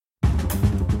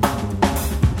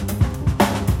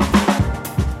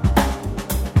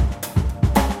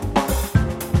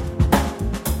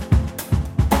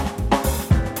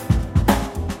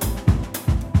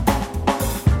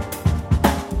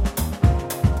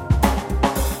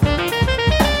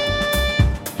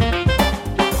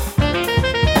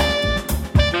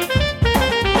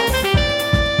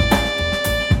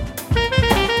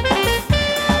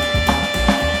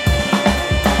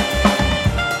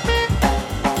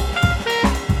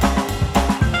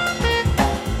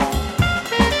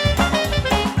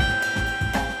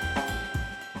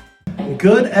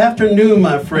Good afternoon,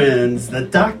 my friends. The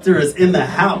doctor is in the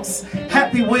house.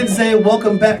 Happy Wednesday.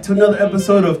 Welcome back to another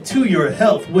episode of To Your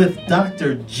Health with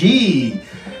Dr. G.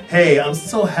 Hey, I'm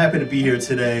so happy to be here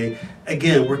today.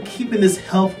 Again, we're keeping this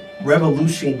health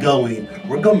revolution going.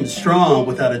 We're going strong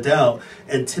without a doubt.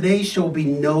 And today's show will be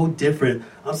no different.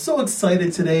 I'm so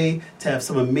excited today to have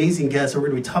some amazing guests. We're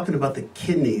going to be talking about the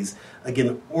kidneys.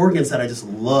 Again, organs that I just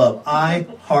love. I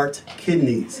heart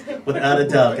kidneys, without a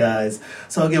doubt, guys.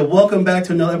 So again, welcome back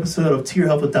to another episode of To Your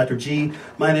Health with Dr. G.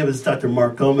 My name is Dr.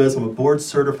 Mark Gomez. I'm a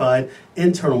board-certified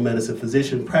internal medicine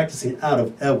physician practicing out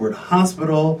of Edward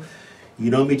Hospital. You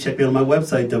know me, check me out on my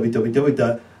website,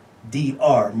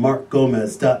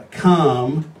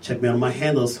 www.drmarkgomez.com. Check me out on my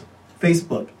handles,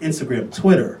 Facebook, Instagram,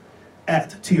 Twitter,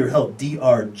 at To Your Health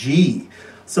DRG.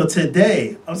 So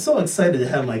today, I'm so excited to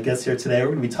have my guests here today. We're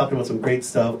going to be talking about some great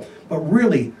stuff, but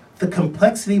really the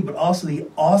complexity, but also the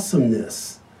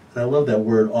awesomeness, and I love that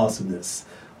word, awesomeness,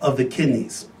 of the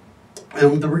kidneys.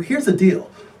 And here's the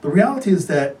deal. The reality is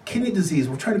that kidney disease,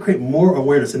 we're trying to create more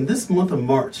awareness. And this month of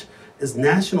March is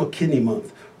National Kidney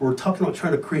Month. We're talking about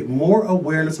trying to create more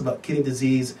awareness about kidney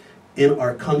disease in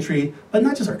our country, but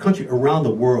not just our country, around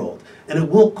the world. And it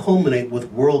will culminate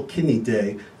with World Kidney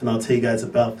Day, and I'll tell you guys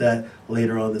about that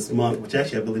later on this month, which I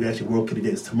believe World Kidney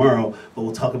Day is tomorrow, but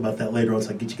we'll talk about that later on so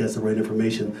I can get you guys the right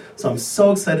information. So I'm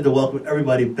so excited to welcome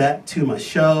everybody back to my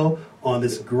show on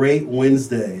this great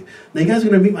Wednesday. Now you guys are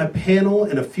going to meet my panel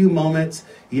in a few moments.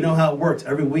 You know how it works.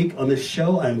 Every week on this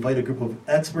show, I invite a group of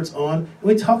experts on, and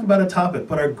we talk about a topic,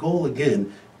 but our goal,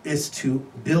 again, is to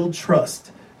build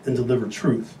trust and deliver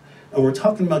truth. And we're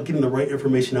talking about getting the right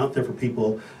information out there for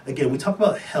people. Again, we talk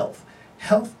about health.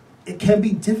 Health, it can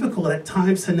be difficult at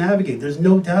times to navigate. There's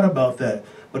no doubt about that.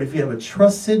 But if you have a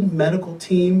trusted medical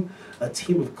team, a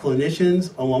team of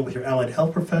clinicians, along with your allied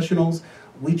health professionals,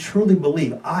 we truly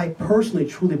believe, I personally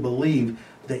truly believe,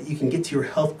 that you can get to your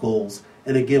health goals.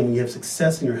 And again, when you have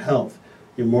success in your health,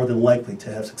 you're more than likely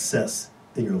to have success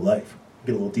in your life.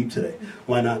 Get a little deep today.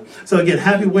 Why not? So again,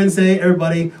 happy Wednesday,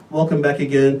 everybody. Welcome back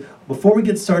again. Before we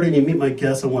get started and you meet my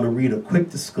guests, I want to read a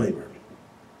quick disclaimer.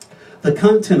 The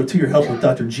content of To Your Health with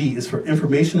Dr. G is for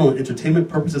informational and entertainment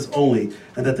purposes only,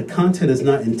 and that the content is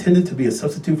not intended to be a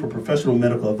substitute for professional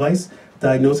medical advice,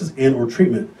 diagnosis, and or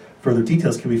treatment. Further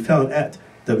details can be found at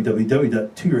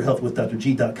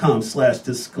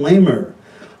www.toyourhealthwithdrg.com/disclaimer.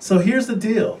 So here's the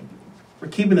deal. We're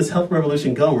keeping this health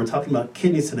revolution going. We're talking about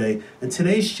kidneys today, and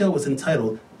today's show is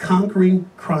entitled Conquering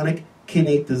Chronic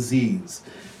Kidney Disease.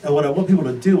 And what I want people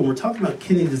to do when we're talking about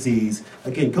kidney disease,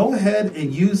 again, go ahead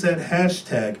and use that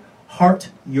hashtag,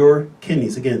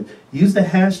 HeartYourKidneys. Again, use the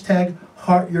hashtag,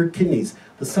 HeartYourKidneys.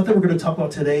 The stuff that we're going to talk about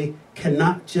today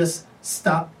cannot just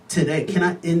stop today,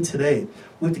 cannot end today.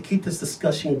 We have to keep this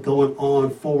discussion going on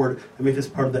forward and make this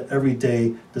part of the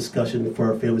everyday discussion for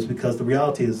our families, because the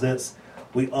reality is this.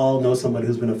 We all know somebody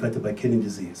who's been affected by kidney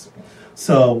disease.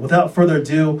 So without further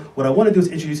ado, what I want to do is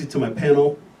introduce you to my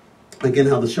panel. Again,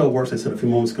 how the show works, I said a few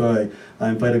moments ago, I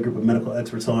invite a group of medical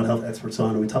experts on, health experts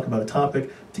on, and we talk about a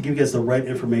topic to give you guys the right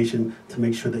information to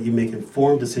make sure that you make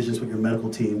informed decisions with your medical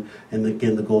team, and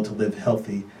again, the goal to live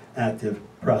healthy, active,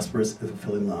 prosperous, and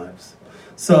fulfilling lives.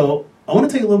 So I want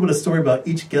to tell you a little bit of story about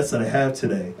each guest that I have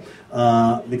today,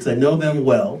 because I know them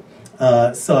well.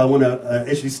 So I want to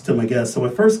introduce you to my guests. So my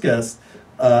first guest,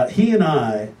 he and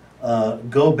I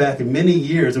go back many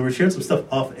years, and we're sharing some stuff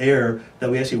off air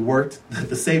that we actually worked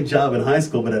the same job in high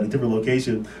school, but at a different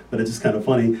location, but it's just kind of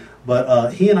funny.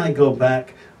 But he and I go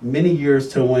back many years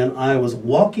to when I was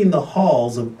walking the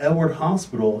halls of Edward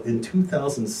Hospital in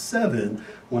 2007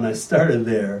 when I started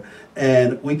there.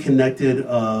 And we connected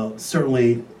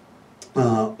certainly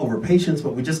over patients,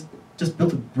 but we just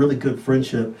built a really good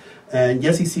friendship. And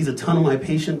yes, he sees a ton of my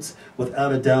patients,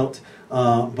 without a doubt.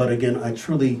 But again, I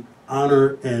truly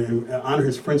honor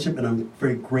his friendship, and I'm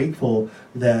very grateful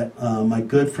that my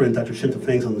good friend Dr. Shinta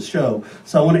Fang is on the show.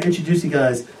 So I want to introduce you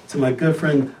guys to my good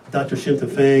friend Dr. Shinta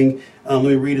Fang. Let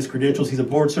me read his credentials. He's a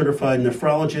board-certified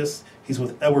nephrologist. He's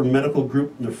with Edward Medical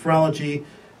Group Nephrology,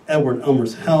 Edward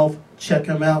Elmhurst Health. Check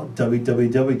him out,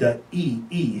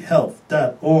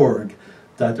 www.eehealth.org.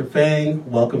 Dr. Fang,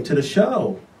 welcome to the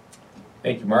show.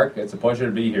 Thank you, Mark. It's a pleasure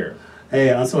to be here.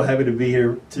 Hey, I'm so happy to be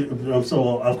here. Of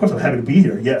course I'm happy to be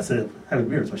here. Yes, I'm happy to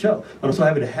be here. It's my show. But I'm so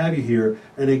happy to have you here.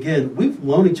 And again, we've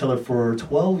known each other for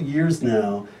 12 years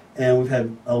now, and we've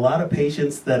had a lot of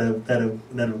patients that have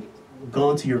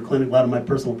gone to your clinic. A lot of my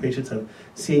personal patients have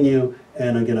seen you.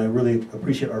 And again, I really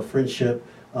appreciate our friendship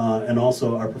and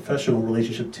also our professional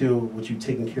relationship too, which you've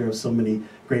taken care of so many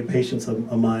great patients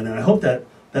of mine. And I hope that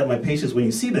my patients, when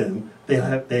you see them, they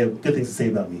have good things to say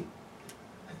about me.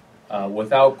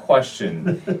 Without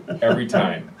question, every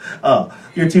time. Oh,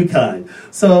 you're too kind.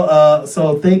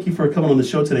 So thank you for coming on the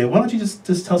show today. Why don't you just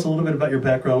tell us a little bit about your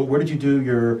background? Where did you do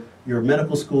your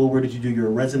medical school? Where did you do your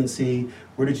residency?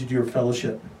 Where did you do your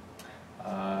fellowship?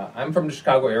 I'm from the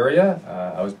Chicago area.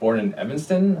 I was born in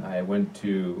Evanston. I went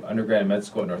to undergrad and med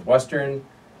school at Northwestern,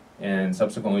 and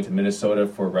subsequently to Minnesota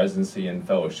for residency and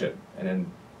fellowship.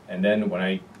 And then when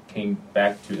I came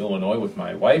back to Illinois with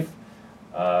my wife,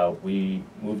 we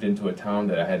moved into a town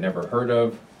that I had never heard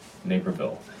of,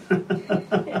 Naperville.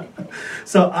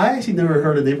 So I actually never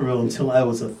heard of Naperville until I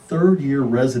was a third-year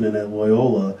resident at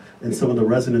Loyola, and some of the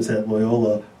residents at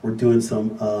Loyola were doing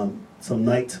some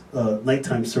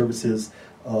nighttime services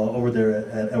over there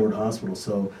at Edward Hospital.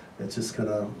 So it's just kind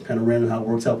of random how it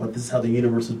works out, but this is how the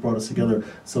universe has brought us together.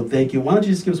 So thank you. Why don't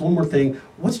you just give us one more thing?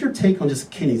 What's your take on just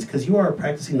kidneys? Because you are a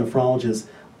practicing nephrologist.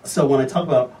 So when I talk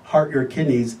about heart, ear,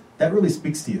 kidneys, that really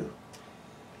speaks to you.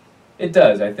 It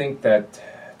does. I think that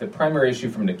the primary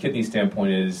issue from the kidney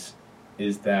standpoint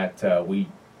is that we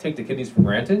take the kidneys for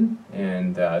granted,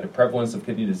 and the prevalence of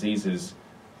kidney disease is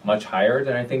much higher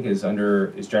than I think is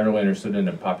generally understood in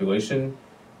the population,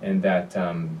 and that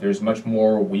there's much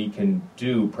more we can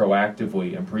do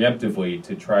proactively and preemptively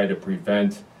to try to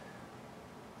prevent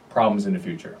problems in the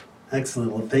future.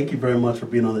 Excellent. Well, thank you very much for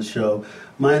being on the show.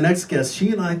 My next guest, she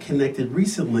and I connected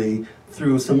recently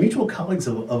through some mutual colleagues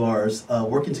of ours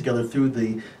working together through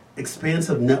the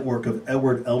expansive network of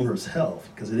Edward Elmhurst Health,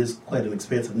 because it is quite an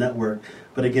expansive network.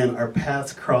 But again, our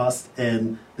paths crossed,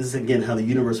 and this is again how the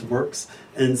universe works.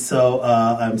 And so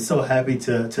I'm so happy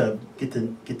to get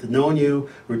to know you.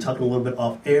 We were talking a little bit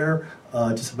off air,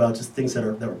 just about things that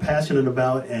we're passionate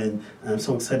about, and I'm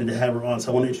so excited to have her on.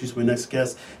 So I want to introduce my next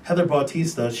guest, Heather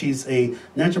Bautista. She's a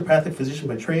naturopathic physician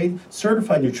by trade,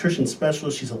 certified nutrition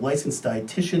specialist. She's a licensed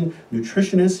dietitian,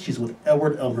 nutritionist. She's with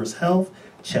Edward Elmhurst Health.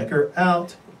 Check her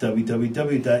out,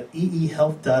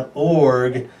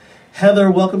 www.eehealth.org.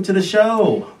 Heather, welcome to the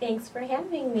show. Thanks for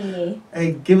having me.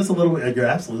 Hey, give us a little bit. You're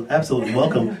absolutely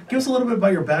welcome. Give us a little bit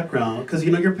about your background, because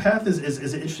your path is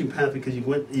an interesting path, because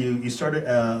you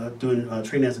started doing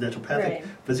training as a naturopathic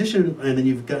physician, and then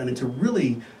you've gotten into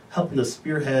really helping to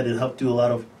spearhead and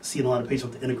seeing a lot of patients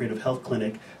with the Integrative Health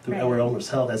Clinic through Edward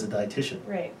Elmhurst Health as a dietitian.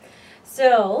 Right.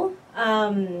 So,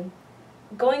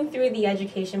 going through the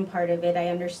education part of it, I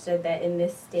understood that in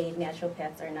this state,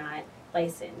 naturopaths are not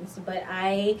licensed, but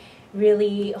I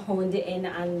really honed in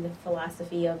on the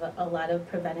philosophy of a lot of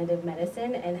preventative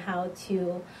medicine and how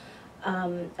to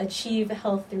achieve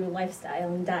health through lifestyle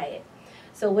and diet.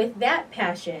 So with that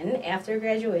passion, after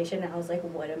graduation, I was like,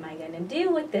 what am I going to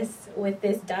do with this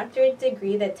doctorate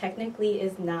degree that technically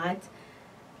is not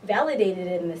validated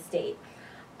in the state?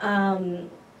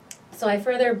 So I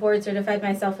further board certified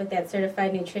myself with that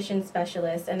certified nutrition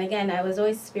specialist. And again, I was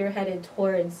always spearheaded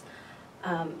towards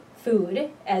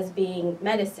food as being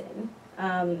medicine.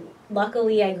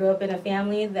 Luckily, I grew up in a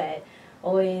family that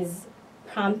always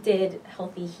prompted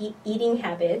healthy eating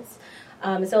habits,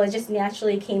 so it just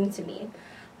naturally came to me.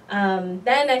 Then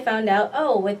I found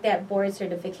out, with that board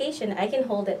certification, I can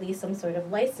hold at least some sort of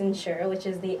licensure, which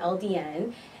is the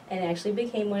LDN, and actually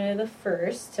became one of the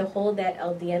first to hold that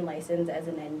LDN license as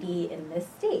an ND in this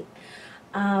state.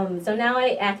 So now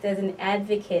I act as an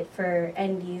advocate for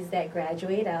NDs that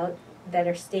graduate out, that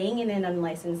are staying in an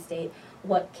unlicensed state.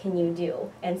 What can you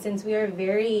do? And since we are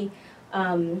very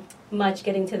much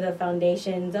getting to the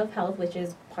foundations of health, which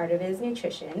is part of it is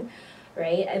nutrition,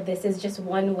 right? This is just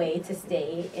one way to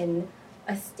stay in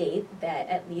a state that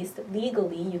at least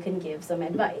legally you can give some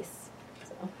advice.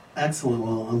 So. Excellent.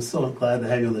 Well, I'm so glad to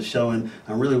have you on the show, and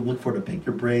I really look forward to picking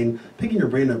your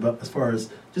brain about as far as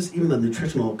just even the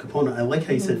nutritional component. I like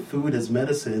how you said food as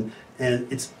medicine,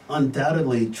 and it's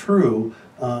undoubtedly true.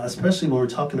 Especially when we're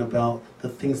talking about the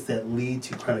things that lead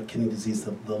to chronic kidney disease,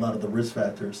 a lot of the risk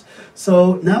factors.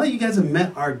 So now that you guys have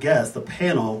met our guests, the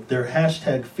panel, they're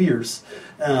 #fierce,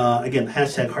 again,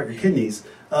 #heart your kidneys.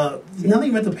 Now that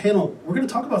you met the panel, we're going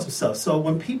to talk about some stuff. So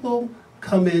when people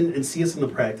come in and see us in the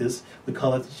practice, we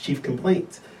call it the chief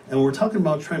complaint. And when we're talking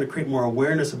about trying to create more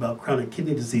awareness about chronic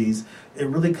kidney disease, it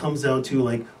really comes down to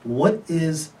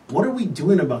what are we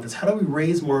doing about this? How do we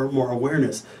raise more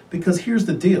awareness? Because here's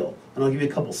the deal, and I'll give you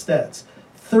a couple stats.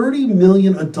 30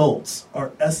 million adults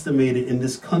are estimated in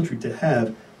this country to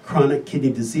have chronic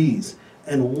kidney disease,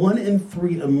 and 1 in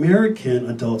 3 American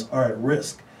adults are at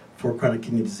risk for chronic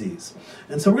kidney disease.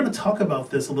 And so we're going to talk about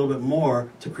this a little bit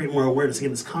more to create more awareness. Again,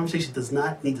 this conversation does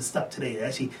not need to stop today. It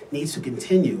actually needs to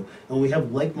continue. And when we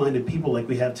have like-minded people like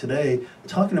we have today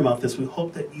talking about this, we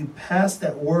hope that you pass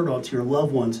that word on to your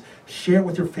loved ones, share it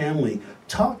with your family,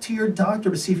 talk to your doctor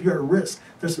to see if you're at risk.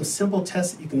 There's some simple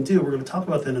tests that you can do. We're going to talk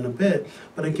about that in a bit.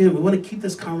 But again, we want to keep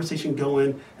this conversation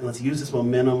going, and let's use this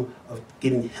momentum of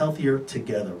getting healthier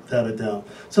together, without a doubt.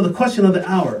 So the question of the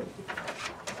hour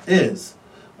is,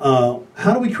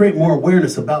 how do we create more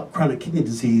awareness about chronic kidney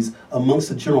disease amongst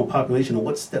the general population, and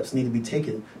what steps need to be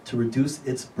taken to reduce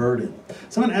its burden?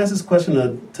 So I'm going to ask this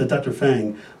question to Dr.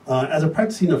 Fang. As a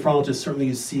practicing nephrologist, certainly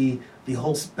you see the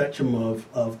whole spectrum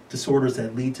of disorders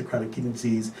that lead to chronic kidney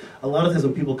disease. A lot of times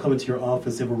when people come into your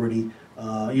office, they've already,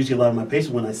 usually a lot of my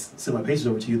patients, when I send my patients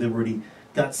over to you, they've already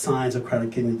got signs of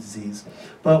chronic kidney disease.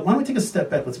 But why don't we take a step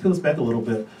back? Let's peel this back a little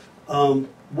bit.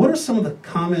 What are some of the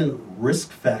common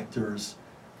risk factors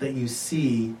that you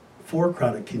see for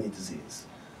chronic kidney disease?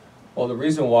 Well, the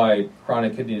reason why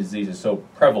chronic kidney disease is so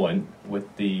prevalent,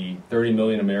 with the 30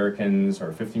 million Americans,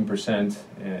 or 15%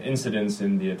 incidence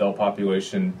in the adult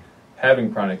population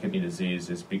having chronic kidney disease,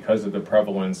 is because of the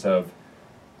prevalence of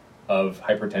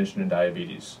hypertension and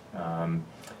diabetes.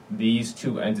 These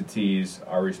two entities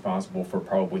are responsible for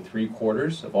probably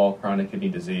 3/4 of all chronic kidney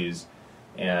disease,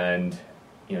 and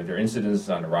their incidence is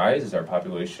on the rise as our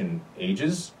population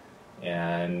ages,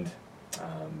 and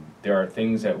there are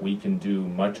things that we can do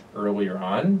much earlier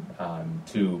on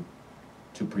to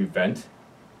prevent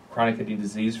chronic kidney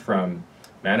disease from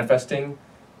manifesting,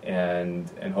 and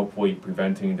hopefully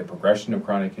preventing the progression of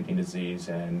chronic kidney disease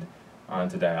and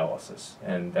onto dialysis.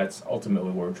 And that's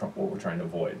ultimately what we're trying to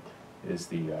avoid, is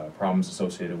the problems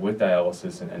associated with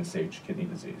dialysis and end-stage kidney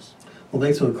disease. Well,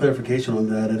 thanks for the clarification on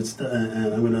that.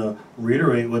 And I'm going to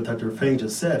reiterate what Dr. Fang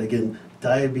just said. Again,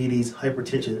 diabetes,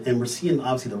 hypertension, and we're seeing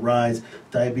obviously the rise.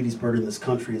 Diabetes burden in this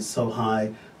country is so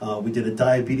high. We did a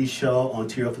diabetes show on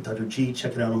Tear Off with Dr. G.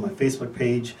 Check it out on my Facebook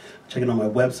page. Check it out on my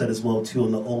website as well, too,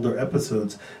 on the older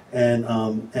episodes. And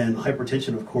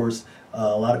hypertension, of course,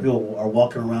 a lot of people are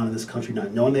walking around in this country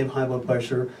not knowing they have high blood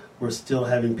pressure. We're still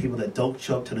having people that don't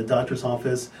show up to the doctor's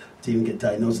office to even get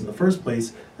diagnosed in the first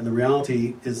place. And the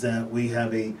reality is that we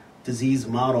have a disease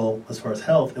model as far as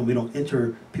health, and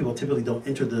people typically don't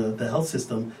enter the health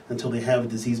system until they have a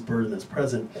disease burden that's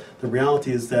present. The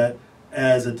reality is that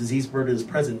as a disease burden is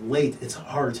present late, it's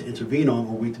harder to intervene on,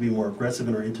 or we have to be more aggressive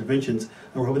in our interventions.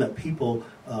 And we're hoping that people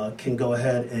can go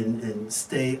ahead and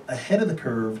stay ahead of the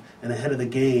curve and ahead of the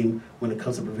game when it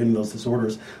comes to preventing those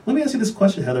disorders. Let me ask you this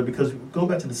question, Heather, because going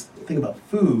back to this thing about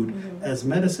food as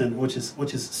medicine, which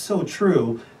is so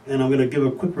true, and I'm going to give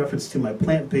a quick reference to my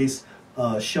plant-based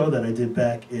show that I did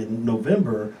back in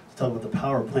November to talk about the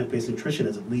power of plant-based nutrition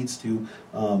as it leads to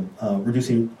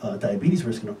reducing diabetes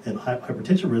risk and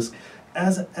hypertension risk.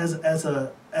 As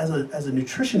a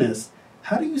nutritionist,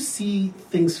 how do you see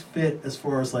things fit as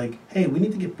far as like, hey, we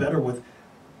need to get better with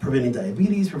preventing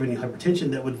diabetes, preventing hypertension,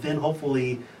 that would then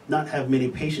hopefully not have many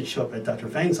patients show up at Dr.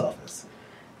 Fang's office?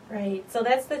 Right. So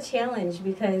that's the challenge,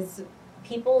 because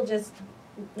people just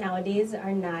nowadays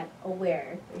are not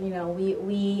aware.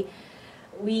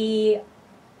 We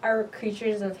are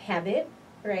creatures of habit,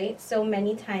 right? So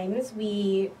many times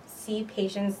we see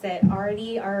patients that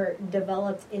already are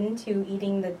developed into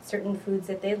eating the certain foods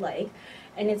that they like,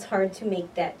 and it's hard to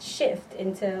make that shift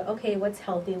into, okay, what's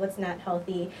healthy, what's not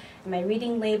healthy? Am I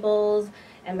reading labels?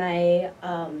 Am I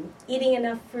eating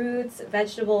enough fruits,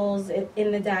 vegetables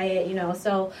in the diet?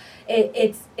 So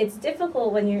it's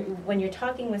difficult when you're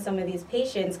talking with some of these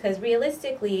patients, because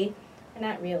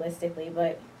not realistically,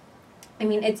 but I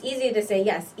mean, it's easy to say,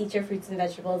 yes, eat your fruits and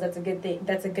vegetables. That's a good thing.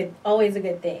 That's always a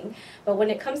good thing. But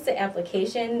when it comes to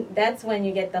application, that's when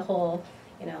you get the whole,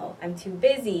 I'm too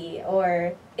busy,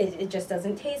 or it just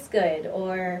doesn't taste good,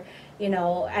 or,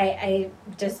 I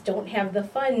just don't have the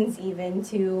funds even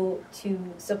to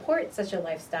support such a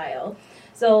lifestyle.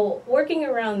 So working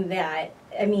around that,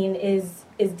 is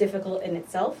difficult in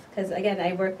itself, because again,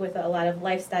 I work with a lot of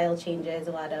lifestyle changes,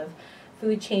 a lot of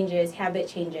food changes, habit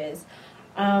changes.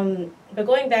 But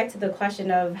going back to the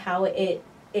question of how it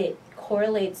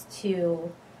correlates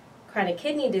to chronic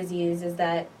kidney disease, is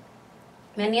that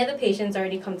many of the patients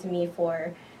already come to me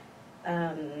for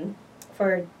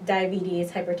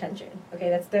diabetes, hypertension. Okay,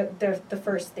 that's the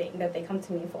first thing that they come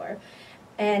to me for.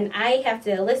 And I have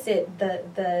to elicit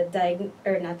not the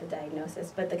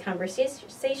diagnosis, but the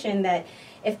conversation that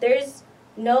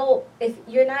if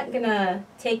you're not gonna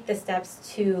take the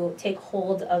steps to take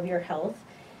hold of your health,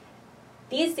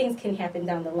 these things can happen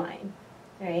down the line,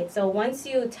 right? So once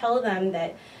you tell them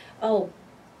that,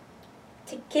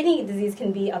 kidney disease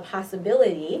can be a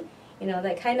possibility,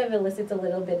 that kind of elicits a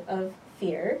little bit of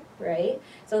fear, right?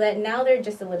 So that now they're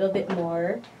just a little bit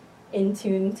more in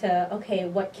tune to, okay,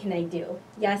 what can I do?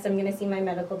 Yes, I'm going to see my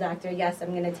medical doctor. Yes,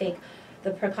 I'm going to take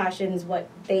the precautions, what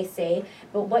they say,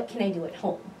 but what can I do at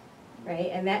home, right?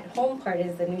 And that home part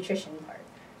is the nutrition part.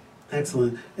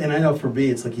 Excellent. And I know for me,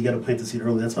 it's like you got to plant the seed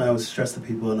early. That's why I always stress to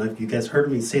people, and you guys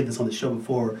heard me say this on the show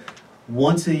before,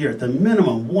 once a year, at the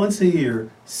minimum, once a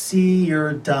year, see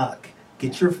your doc.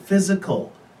 Get your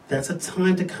physical. That's a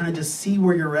time to kind of just see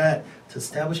where you're at, to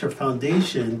establish your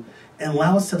foundation, and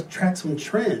allow us to track some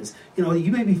trends. You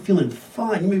may be feeling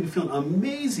fine, you may be feeling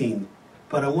amazing,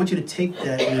 but I want you to take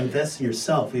that and invest in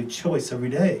yourself. We have choice every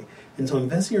day. And so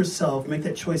invest in yourself, make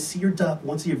that choice, see your doc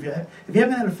once a year. If you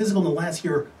haven't had a physical in the last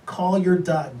year, call your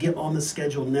doc, get on the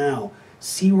schedule now.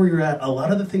 See where you're at. A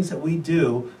lot of the things that we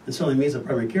do, and certainly me as a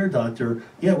primary care doctor,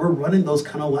 we're running those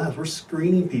kind of labs. We're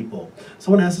screening people.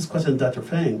 Someone asked this question to Dr.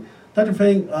 Fang. Dr.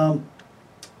 Fang,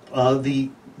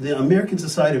 the American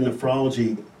Society of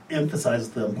Nephrology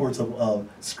emphasizes the importance of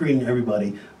screening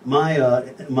everybody.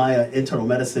 My internal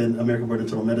medicine, American Board of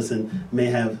Internal Medicine, may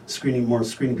have more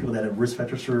screening people that have risk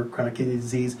factors for chronic kidney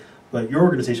disease, but your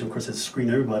organization, of course, has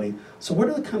screened everybody. So what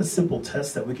are the kind of simple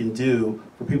tests that we can do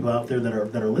for people out there that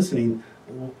are listening?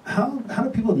 How do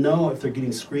people know if they're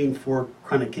getting screened for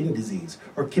chronic kidney disease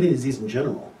or kidney disease in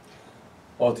general?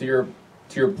 Well, to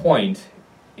your point,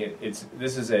 this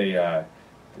is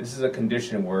a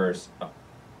condition where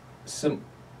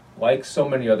like so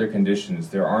many other conditions,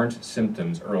 there aren't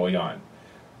symptoms early on.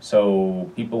 So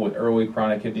people with early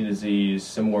chronic kidney disease,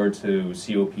 similar to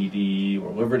COPD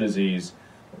or liver disease,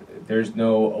 there's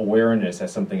no awareness that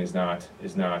something is not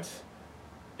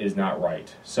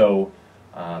right. So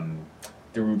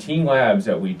the routine labs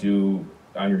that we do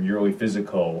on your yearly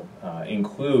physical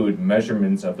include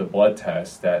measurements of the blood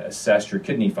tests that assess your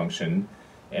kidney function,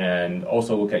 and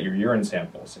also look at your urine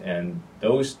samples. And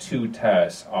those two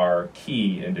tests are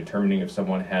key in determining if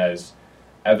someone has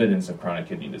evidence of chronic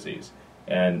kidney disease.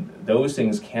 And those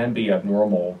things can be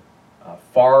abnormal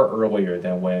far earlier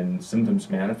than when symptoms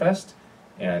manifest.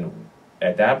 And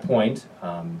at that point,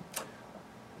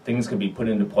 things can be put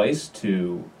into place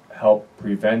to help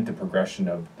prevent the progression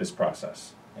of this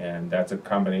process. And that's a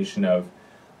combination of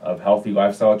healthy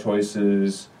lifestyle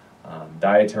choices,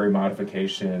 dietary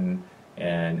modification,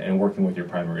 and working with your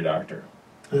primary doctor.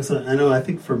 Excellent. I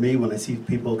think for me, when I see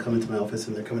people come into my office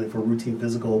and they're coming in for a routine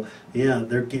physical,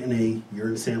 they're getting a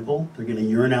urine sample, they're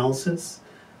getting a urinalysis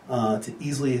to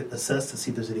easily assess to see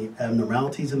if there's any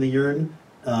abnormalities in the urine,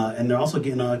 and they're also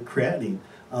getting a creatinine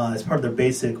as part of their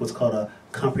basic, what's called a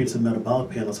comprehensive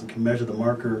metabolic panel, so we can measure the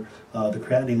marker, the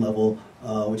creatinine level,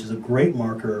 which is a great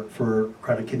marker for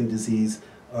chronic kidney disease,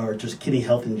 or just kidney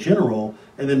health in general,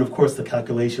 and then of course the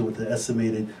calculation with the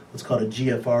estimated what's called a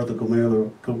GFR, the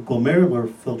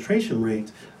glomerular filtration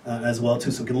rate, as well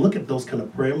too. So we can look at those kind of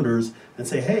parameters and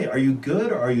say, hey, are you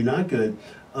good or are you not good?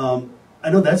 I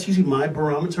know that's usually my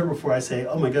barometer before I say,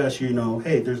 oh my gosh,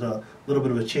 hey, there's a little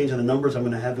bit of a change in the numbers, I'm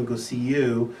going to have them go see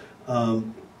you. Are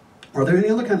there any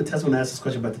other kind of tests? When I ask this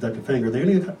question back to Dr. Fang, are there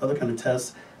any other kind of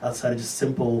tests outside of just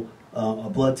simple a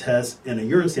blood test and a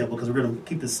urine sample? Because we're going to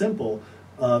keep this simple.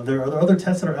 Are there other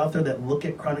tests that are out there that look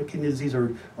at chronic kidney disease,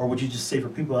 or would you just say for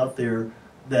people out there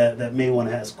that may want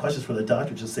to ask questions for the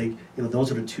doctor, just say,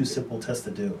 those are the two simple tests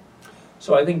to do?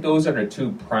 So I think those are the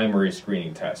two primary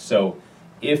screening tests. So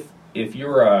if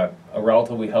you're a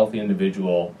relatively healthy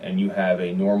individual and you have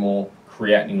a normal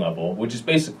creatinine level, which is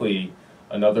basically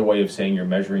another way of saying you're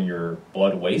measuring your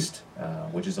blood waste,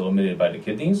 which is eliminated by the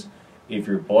kidneys. If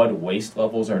your blood waste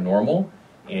levels are normal,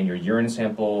 and your urine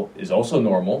sample is also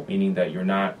normal, meaning that you're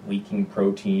not leaking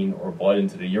protein or blood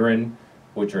into the urine,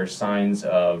 which are signs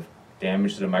of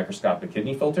damage to the microscopic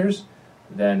kidney filters,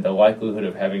 then the likelihood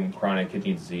of having chronic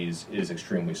kidney disease is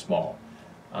extremely small.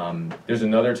 There's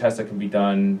another test that can be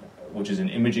done, which is an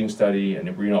imaging study,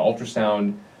 an renal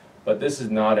ultrasound, but this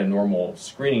is not a normal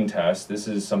screening test. This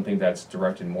is something that's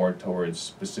directed more towards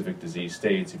specific disease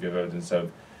states. If you have evidence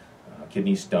of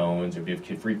kidney stones, or if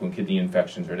you have frequent kidney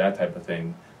infections or that type of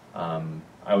thing,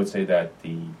 I would say that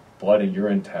the blood and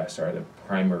urine tests are the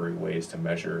primary ways to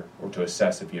measure or to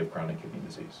assess if you have chronic kidney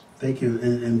disease. Thank you,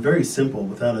 and very simple,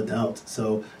 without a doubt.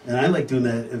 So, and I like doing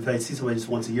that. If I see somebody just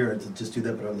once a year, I just do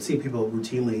that, but I'm seeing people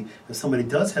routinely. If somebody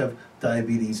does have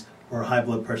diabetes or high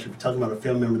blood pressure, if you're talking about a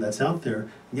family member that's out there,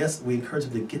 yes, we encourage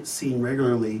them to get seen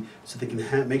regularly so they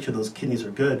can make sure those kidneys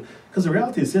are good. Because the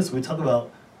reality is this, when we talk about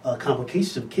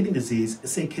complications of kidney disease,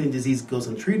 say kidney disease goes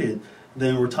untreated,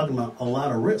 then we're talking about a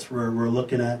lot of risk. We're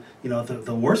looking at,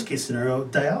 the worst case scenario,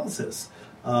 dialysis.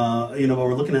 But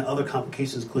we're looking at other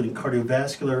complications, including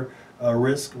cardiovascular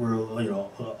risk,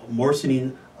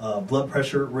 worsening blood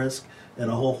pressure risk, and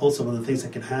a whole host of other things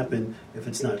that can happen if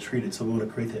it's not treated. So we want to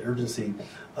create that urgency.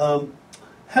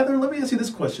 Heather, let me ask you this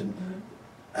question.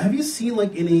 Have you seen are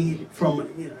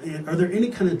there any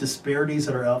kind of disparities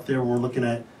that are out there when we're looking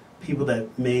at people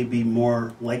that may be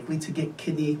more likely to get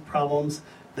kidney problems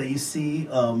that you see,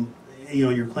 in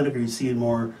your clinic? Are you seeing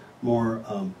more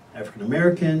African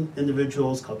American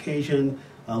individuals, Caucasian,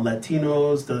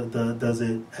 Latinos?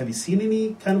 Have you seen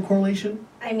any kind of correlation?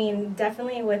 I mean,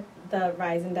 definitely with the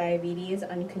rise in diabetes,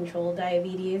 uncontrolled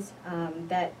diabetes,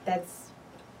 that's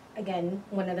again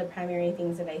one of the primary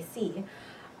things that I see.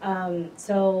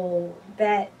 So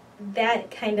that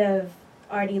kind of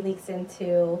already leaks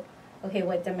into, okay,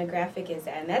 what demographic is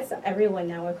that? And that's everyone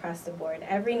now across the board.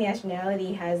 Every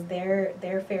nationality has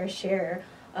their fair share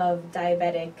of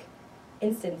diabetic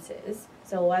instances.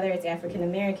 So whether it's African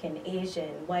American,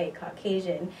 Asian, white,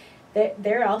 Caucasian,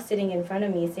 they're all sitting in front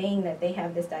of me saying that they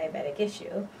have this diabetic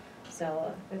issue.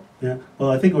 So yeah, well,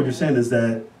 I think what you're saying is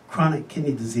that chronic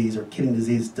kidney disease or kidney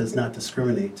disease does not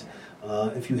discriminate.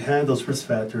 If you have those risk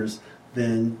factors,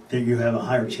 then you have a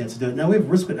higher chance to do it. Now, we have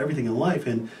risk with everything in life,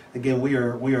 and again, we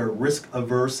are risk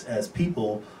averse as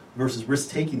people versus risk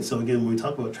taking. So again, when we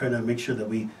talk about trying to make sure that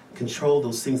we control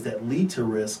those things that lead to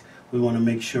risk, we want to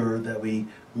make sure that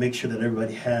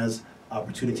everybody has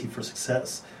opportunity for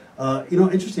success.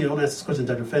 Interesting. I want to ask this question,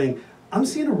 Dr. Feng. I'm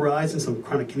seeing a rise in some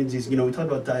chronic kidney disease. We talk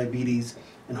about diabetes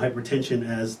and hypertension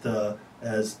as the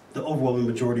overwhelming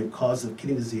majority of causes of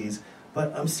kidney disease.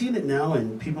 But I'm seeing it now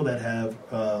in people that have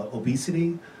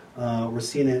obesity. We're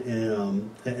seeing it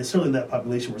in, and certainly in that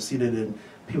population, we're seeing it in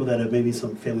people that have maybe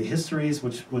some family histories,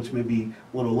 which may be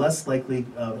a little less likely.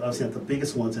 Obviously, not the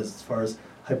biggest ones as far as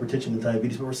hypertension and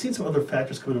diabetes, but we're seeing some other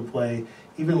factors come into play,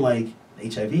 even like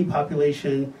HIV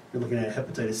population. You're looking at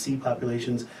hepatitis C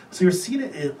populations. So you're seeing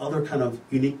it in other kind of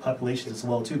unique populations as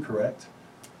well, too, correct?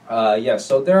 Yes.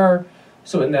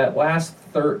 So in that last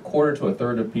quarter to a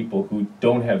third of people who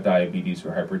don't have diabetes or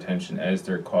hypertension as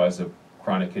their cause of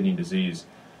chronic kidney disease,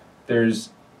 there's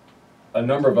a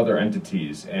number of other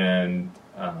entities, and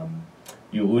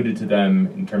you alluded to them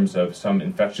in terms of some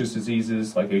infectious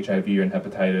diseases like HIV and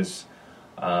hepatitis.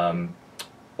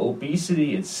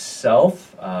 Obesity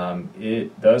itself,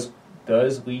 it does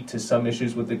lead to some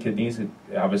issues with the kidneys. It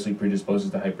obviously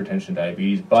predisposes to hypertension,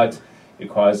 diabetes, but it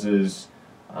causes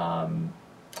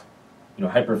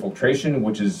hyperfiltration,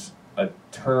 which is a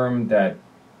term that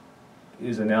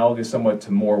is analogous somewhat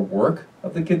to more work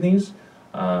of the kidneys,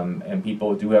 and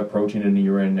people do have protein in the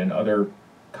urine and other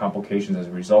complications as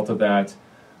a result of that.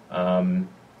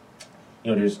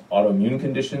 There's autoimmune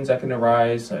conditions that can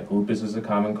arise, like lupus is a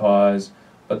common cause,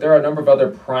 but there are a number of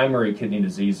other primary kidney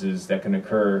diseases that can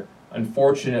occur,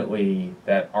 unfortunately,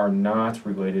 that are not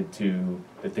related to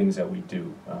the things that we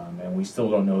do. And we still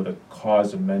don't know the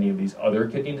cause of many of these other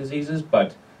kidney diseases,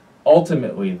 but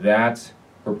ultimately that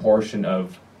proportion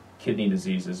of kidney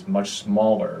disease is much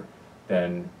smaller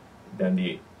than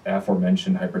the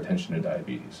aforementioned hypertension and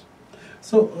diabetes.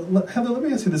 So, Heather, let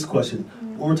me ask you this question.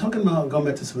 When we're talking about going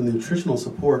back to some of the nutritional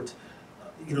support,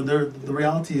 the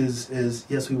reality is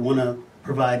yes, we want to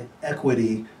provide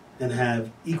equity and have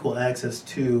equal access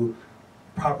to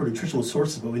proper nutritional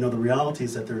sources, but we know the reality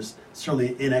is that there's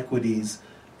certainly inequities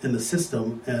in the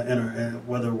system, and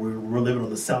whether we're living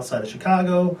on the south side of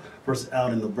Chicago versus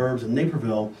out in the burbs in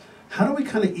Naperville. How do we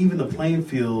kind of even the playing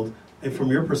field, and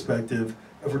from your perspective,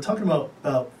 if we're talking about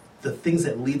the things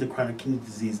that lead to chronic kidney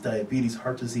disease, diabetes,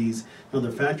 heart disease, and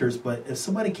other factors, but if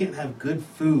somebody can't have good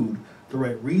food, the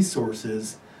right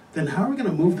resources, then how are we going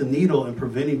to move the needle in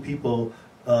preventing people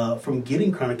from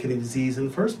getting chronic kidney disease in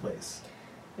the first place?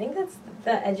 I think that's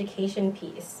the education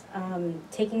piece.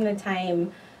 Taking the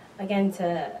time, again,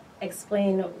 to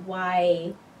explain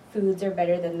why foods are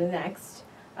better than the next.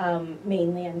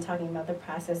 Mainly I'm talking about the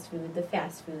processed food, the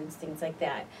fast foods, things like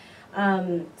that.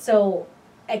 So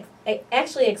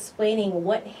actually explaining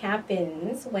what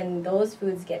happens when those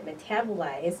foods get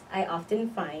metabolized, I often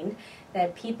find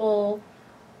that people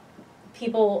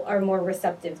are more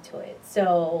receptive to it.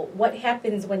 So what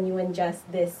happens when you ingest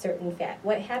this certain fat?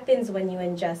 What happens when you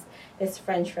ingest this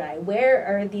French fry? Where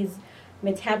are these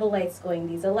metabolites going,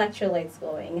 these electrolytes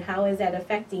going? How is that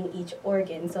affecting each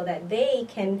organ so that they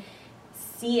can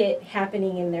see it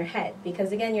happening in their head?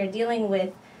 Because again, you're dealing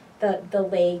with the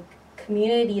lay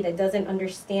community that doesn't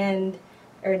understand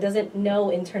or doesn't know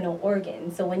internal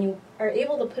organs. So when you are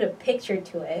able to put a picture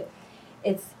to it,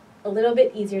 it's a little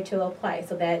bit easier to apply.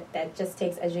 So that just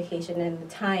takes education and the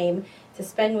time to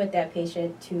spend with that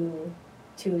patient to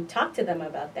talk to them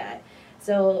about that.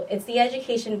 So it's the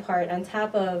education part on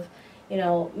top of,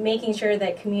 making sure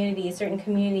that certain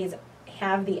communities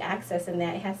have the access, and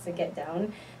that has to get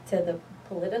down to the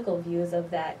political views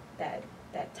of that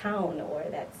town or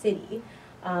that city,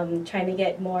 trying to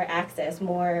get more access,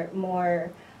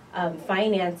 more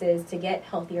finances to get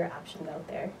healthier options out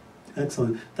there.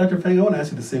 Excellent. Dr. Fang, I want to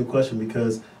ask you the same question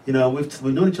because, we've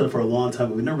known each other for a long time,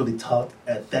 but we've never really talked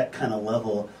at that kind of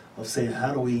level of saying,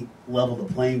 how do we level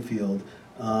the playing field?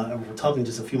 And we were talking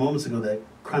just a few moments ago that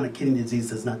chronic kidney disease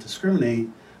does not discriminate,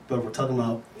 but we're talking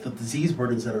about the disease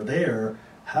burdens that are there.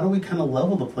 How do we kind of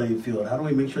level the playing field? How do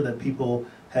we make sure that people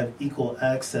have equal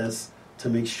access to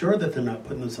make sure that they're not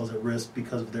putting themselves at risk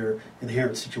because of their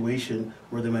inherent situation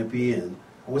where they might be in?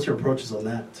 What's your approaches on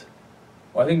that?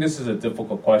 Well, I think this is a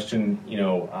difficult question.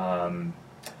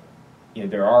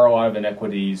 There are a lot of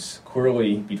inequities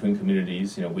clearly between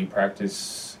communities. We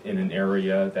practice in an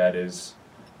area that has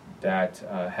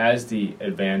the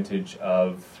advantage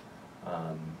of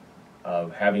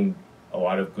having a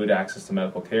lot of good access to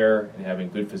medical care and having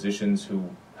good physicians who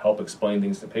help explain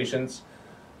things to patients.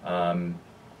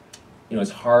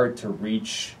 It's hard to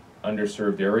reach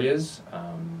underserved areas.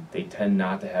 They tend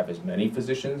not to have as many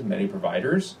physicians, many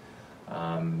providers.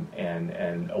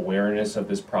 And awareness of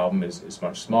this problem is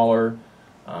much smaller.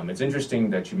 It's interesting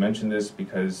that you mentioned this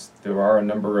because there are a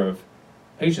number of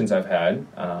patients I've had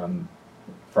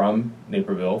from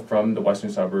Naperville, from the western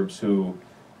suburbs, who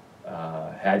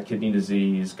had kidney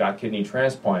disease, got kidney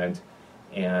transplant,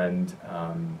 and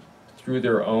through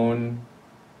their own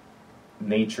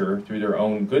nature, through their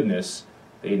own goodness,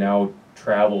 they now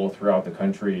travel throughout the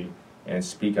country and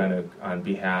speak on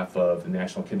behalf of the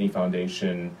National Kidney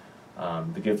Foundation,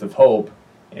 the Gift of Hope,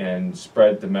 and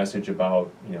spread the message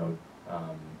about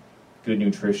good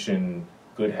nutrition,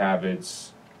 good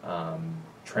habits,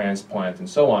 transplant, and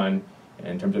so on,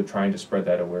 in terms of trying to spread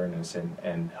that awareness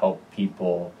and help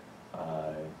people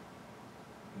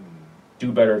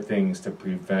do better things to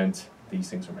prevent these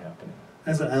things from happening.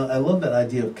 I love that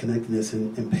idea of connectedness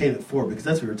and paying it forward, because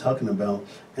that's what we're talking about.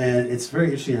 And it's very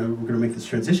interesting how we're going to make this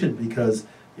transition because,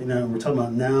 we're talking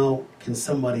about now, can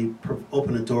somebody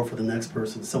open a door for the next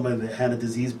person? Somebody that had a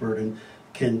disease burden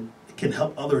can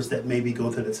help others that may be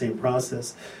going through that same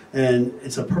process. And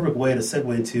it's a perfect way to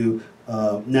segue into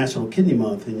National Kidney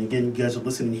Month. And again, you guys are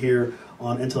listening here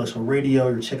on Intellectual Radio.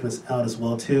 You're checking us out as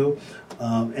well, too.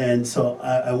 And so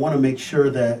I want to make sure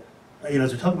that,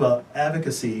 as we talk about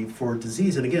advocacy for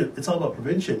disease, and again, it's all about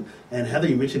prevention. And Heather,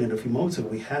 you mentioned it a few moments ago,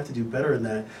 we have to do better in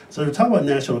that. So we're talking about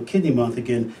National Kidney Month,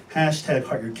 again, hashtag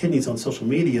Heart Your Kidneys on social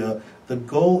media. The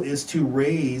goal is to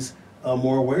raise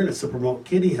more awareness to promote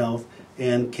kidney health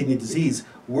and kidney disease.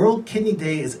 World Kidney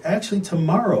Day is actually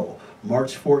tomorrow,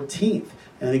 March 14th.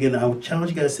 And again, I would challenge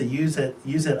you guys to use that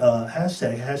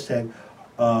hashtag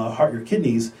Heart Your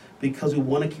Kidneys, because we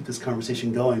want to keep this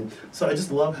conversation going. So I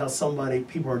just love how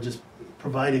people are just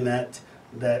providing that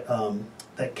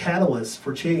catalyst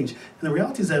for change. And the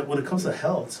reality is that when it comes to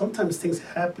health, sometimes things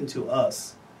happen to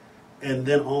us, and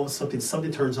then all of a sudden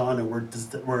something turns on, and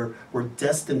we're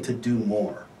destined to do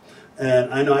more.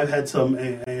 And I know I've had some.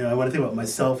 I want to think about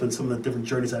myself and some of the different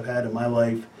journeys I've had in my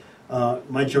life.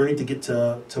 My journey to get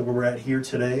to where we're at here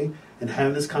today and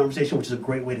having this conversation, which is a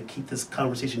great way to keep this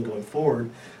conversation going forward.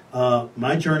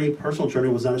 My personal journey,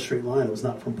 was not a straight line. It was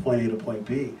not from point A to point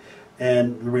B.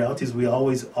 And the reality is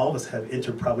all of us have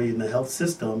entered probably in the health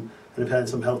system and have had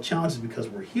some health challenges because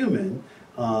we're human.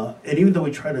 And even though we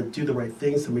try to do the right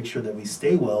things to make sure that we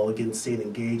stay well, again, staying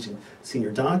engaged and seeing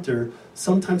your doctor,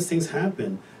 sometimes things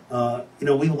happen.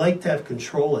 We like to have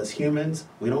control as humans.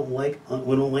 We don't like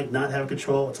not having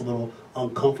control. It's a little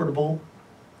uncomfortable.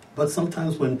 But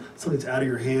sometimes when something's out of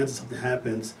your hands and something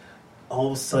happens, all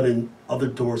of a sudden other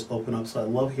doors open up. So I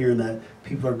love hearing that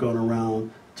people are going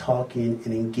around talking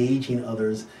and engaging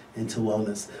others into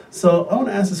wellness. So I want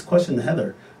to ask this question to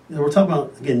Heather. We're talking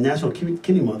about, again, National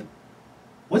Kidney Month.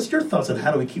 What's your thoughts on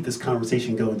how do we keep this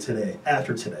conversation going today,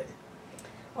 after today?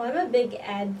 Well, I'm a big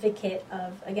advocate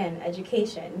of, again,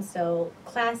 education. So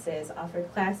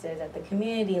offered classes at the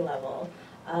community level.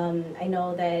 I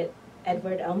know that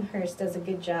Edward Elmhurst does a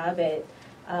good job at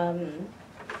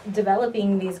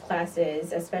developing these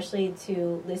classes, especially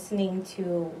to listening to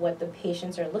what the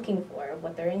patients are looking for,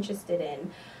 what they're interested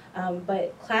in.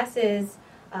 But classes,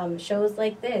 shows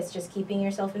like this, just keeping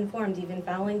yourself informed, even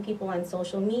following people on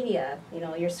social media.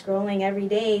 You're scrolling every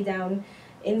day down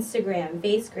Instagram,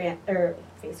 Facebook,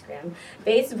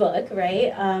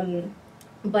 right?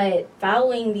 But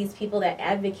following these people that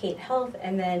advocate health,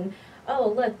 and then,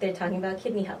 oh, look, they're talking about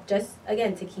kidney health. Just,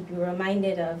 again, to keep you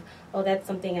reminded of, oh, that's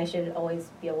something I should always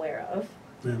be aware of.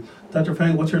 Yeah. Dr.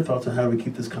 Fang, what's your thoughts on how do we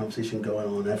keep this conversation going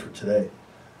on effort today?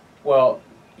 Well,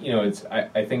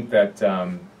 I think that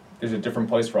there's a different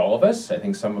place for all of us. I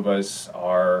think some of us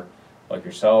are like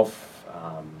yourself,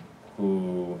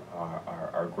 who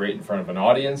are great in front of an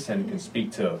audience and can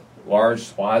speak to large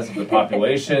swaths of the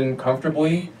population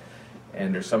comfortably.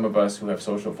 And there's some of us who have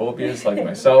social phobias, like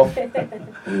myself,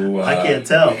 who I can't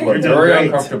tell. who are You're doing very great.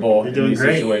 uncomfortable You're in doing these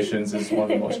great. situations. It's one of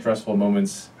the most stressful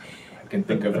moments I can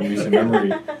think of in recent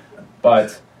memory.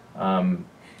 But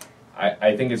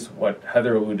I think it's what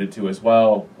Heather alluded to as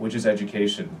well, which is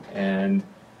education. And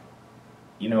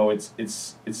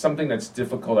it's something that's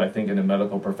difficult, I think, in the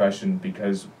medical profession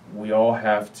because we all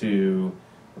have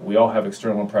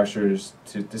external pressures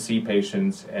to see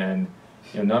patients, and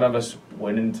none of us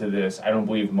went into this. I don't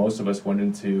believe most of us went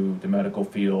into the medical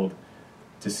field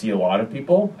to see a lot of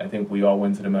people. I think we all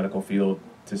went to the medical field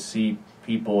to see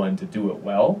people and to do it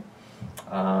well.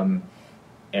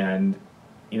 And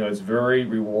it's very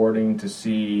rewarding to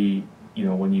see,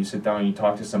 when you sit down and you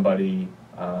talk to somebody,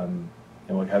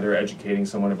 like Heather educating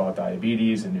someone about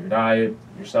diabetes and your diet,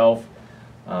 yourself,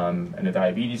 and the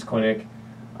diabetes clinic,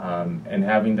 and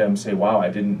having them say, wow, I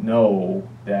didn't know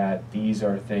that these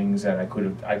are things that I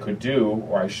could do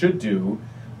or I should do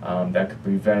that could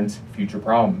prevent future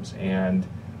problems. And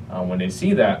when they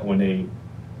see that, when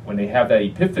they have that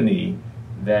epiphany,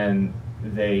 then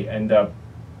they end up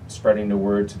spreading the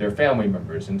word to their family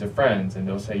members and to friends, and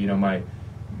they'll say,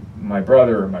 my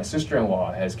brother or my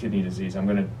sister-in-law has kidney disease. I'm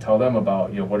going to tell them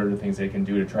about what are the things they can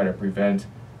do to try to prevent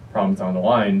problems down the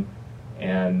line.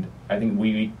 And I think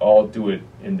we all do it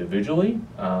individually,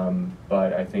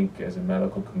 but I think as a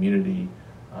medical community,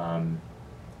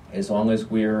 as long as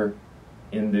we're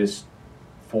in this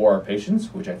for our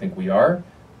patients, which I think we are,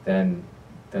 then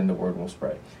the word will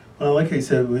spread. Well, like I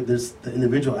said, there's the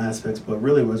individual aspects, but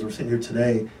really, as we're sitting here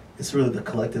today, it's really the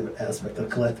collective aspect, the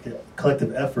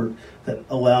collective effort that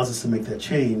allows us to make that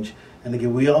change. And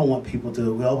again, we all want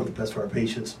the best for our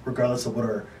patients, regardless of what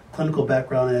our clinical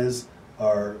background is,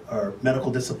 our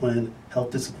medical discipline, health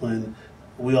discipline.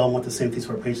 We all want the same things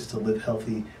for our patients to live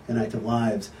healthy and active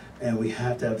lives. And we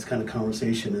have to have this kind of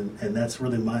conversation, and that's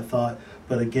really my thought.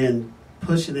 But again,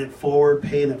 pushing it forward,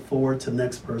 paying it forward to the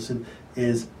next person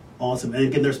is awesome. And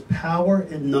again, there's power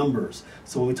in numbers.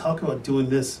 So when we talk about doing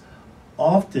this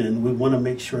often, we want to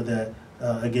make sure that,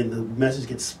 again, the message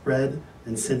gets spread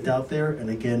and sent out there. And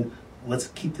again, let's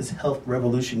keep this health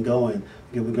revolution going.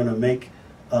 Again, we're going to make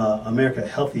America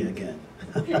healthy again.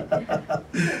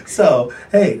 So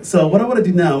what I want to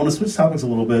do now, I want to switch topics a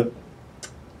little bit.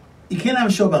 You can't have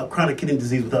a show about chronic kidney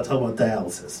disease without talking about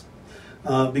dialysis.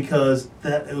 Because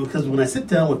when I sit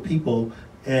down with people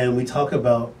and we talk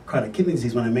about chronic kidney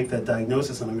disease, when I make that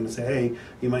diagnosis, and I'm going to say, hey,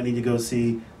 you probably need to go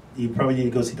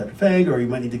see Dr. Fang, or you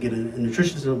might need to get a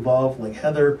nutritionist involved, like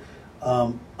Heather.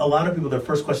 A lot of people, their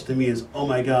first question to me is, oh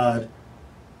my God,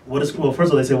 first of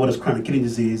all, they say, what is chronic kidney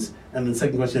disease? And then the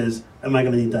second question is, am I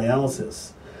going to need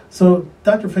dialysis? So,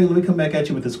 Dr. Fang, let me come back at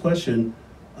you with this question.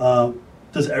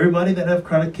 Does everybody that have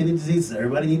chronic kidney disease, does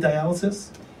everybody need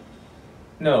dialysis?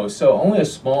 No, so only a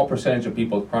small percentage of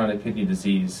people with chronic kidney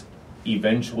disease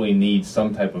eventually need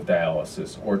some type of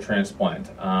dialysis or transplant.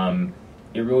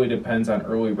 It really depends on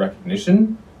early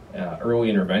recognition, early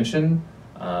intervention.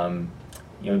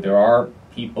 There are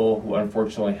people who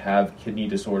unfortunately have kidney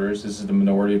disorders. This is the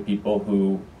minority of people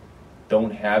who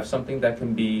don't have something that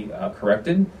can be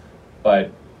corrected.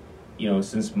 But,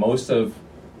 since most of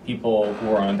people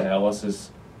who are on dialysis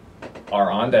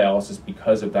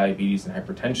because of diabetes and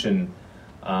hypertension,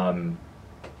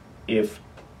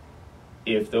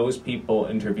 if those people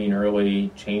intervene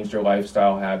early, change their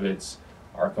lifestyle habits,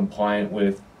 are compliant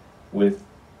with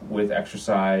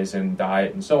exercise and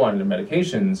diet and so on, and the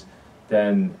medications,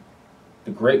 then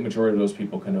the great majority of those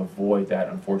people can avoid that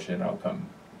unfortunate outcome.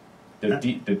 The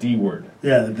D word.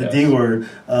 Yeah, the yes. D word.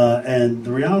 And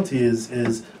the reality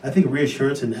is I think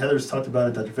reassurance, and Heather's talked about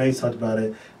it, Dr. Fang's talked about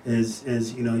it,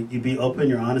 is you be open,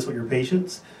 you're honest with your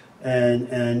patients,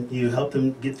 and you help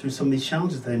them get through some of these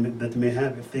challenges that they may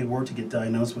have if they were to get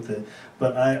diagnosed with it.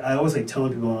 But I always like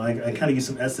telling people, I kind of use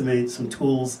some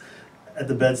tools at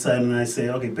the bedside, and I say,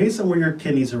 okay, based on where your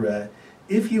kidneys are at,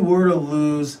 if you were to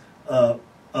lose a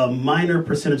minor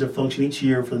percentage of function each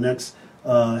year for the next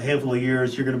handful of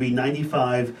years, you're going to be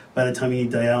 95 by the time you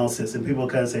need dialysis. And people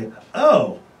kind of say,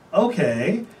 oh,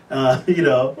 okay.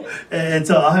 And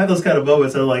so I'll have those kind of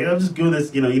moments. I'm like, I'm just doing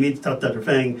this, you need to talk to Dr.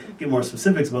 Fang, get more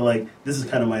specifics, but like, this is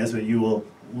kind of my estimate. You will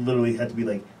literally have to be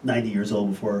like 90 years old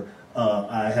before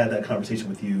I had that conversation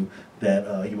with you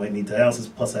that you might need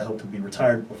dialysis. Plus, I hope to be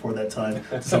retired before that time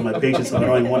to some of my patients, so I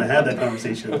don't even want to have that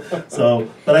conversation. So,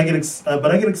 but I get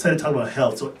excited to talk about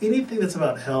health. So anything that's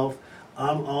about health,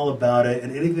 I'm all about it,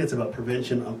 and anything that's about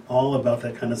prevention, I'm all about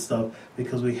that kind of stuff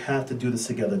because we have to do this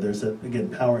together. There's again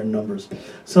power in numbers.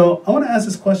 So I want to ask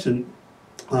this question.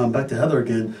 Back to Heather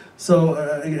again. So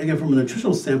again, from a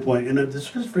nutritional standpoint, and it's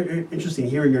just very interesting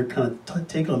hearing your kind of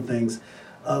take on things.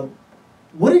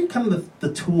 What are kind of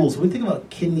the tools when we think about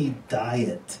kidney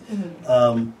diet?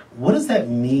 What does that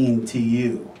mean to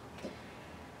you?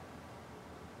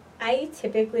 I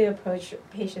typically approach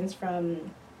patients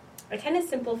I kind of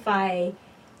simplify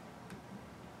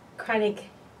chronic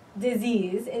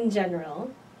disease in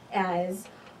general as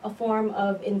a form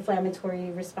of inflammatory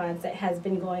response that has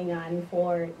been going on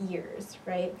for years,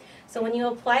 right? So when you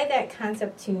apply that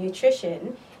concept to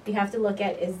nutrition, you have to look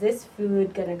at, is this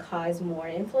food going to cause more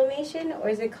inflammation or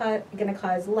is it going to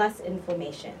cause less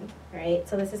inflammation, right?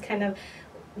 So this is kind of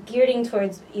gearing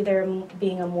towards either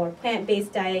being a more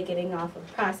plant-based diet, getting off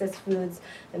of processed foods,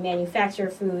 the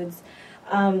manufactured foods.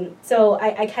 So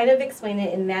I kind of explain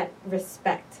it in that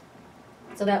respect.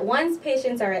 So that once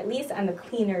patients are at least on a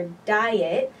cleaner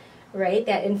diet, right,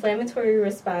 that inflammatory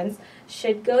response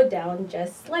should go down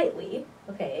just slightly,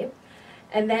 okay?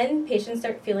 And then patients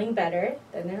start feeling better.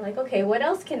 Then they're like, okay, what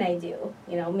else can I do?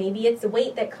 You know, maybe it's the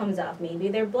weight that comes off. Maybe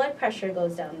their blood pressure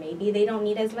goes down. Maybe they don't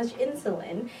need as much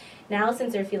insulin. Now,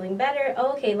 since they're feeling better,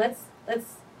 okay, let's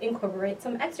incorporate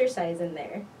some exercise in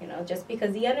there, you know, just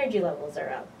because the energy levels are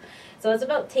up. So it's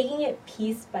about taking it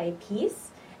piece by piece.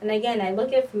 And again, I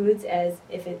look at foods as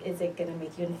is it going to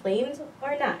make you inflamed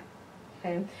or not.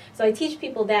 Okay, so I teach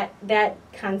people that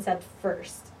concept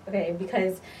first. Okay,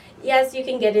 because yes, you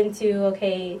can get into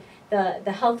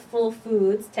the healthful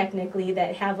foods technically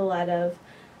that have a lot of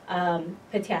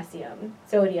potassium,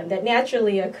 sodium that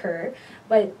naturally occur,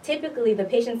 but typically the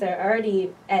patients that are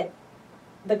already at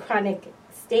the chronic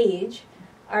stage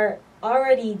are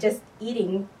already just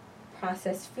eating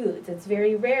processed foods. It's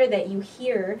very rare that you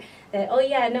hear that, oh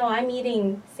yeah, no, I'm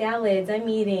eating salads, I'm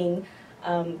eating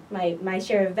my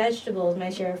share of vegetables,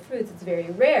 my share of fruits. It's very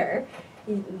rare.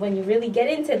 When you really get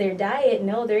into their diet,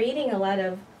 no, they're eating a lot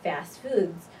of fast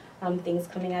foods, things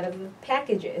coming out of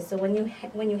packages. So when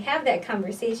you have that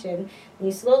conversation and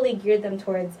you slowly gear them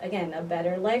towards, again, a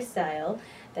better lifestyle,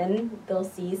 then they'll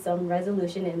see some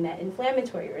resolution in that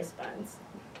inflammatory response.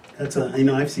 That's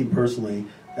I've seen personally,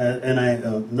 and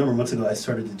a number of months ago I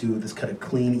started to do this kind of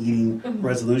clean eating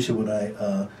resolution when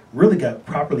I really got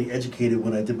properly educated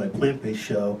when I did my plant-based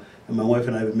show, and my wife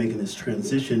and I have been making this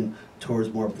transition towards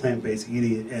more plant-based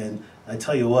eating. And I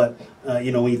tell you what, when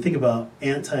you think about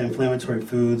anti-inflammatory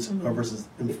foods versus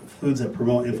foods that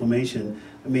promote inflammation,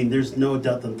 I mean, there's no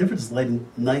doubt the difference is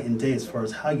night and day as far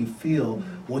as how you feel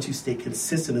once you stay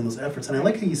consistent in those efforts. And I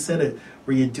like how you said it,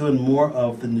 where you're doing more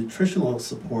of the nutritional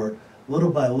support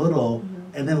little by little,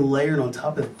 and then layering on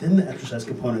top of it, then the exercise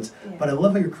components. Yeah. But I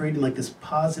love how you're creating like this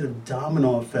positive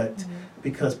domino effect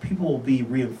because people will be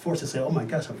reinforced to say, oh my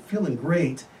gosh, I'm feeling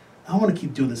great. I want to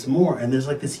keep doing this more. And there's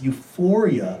like this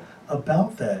euphoria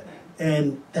about that.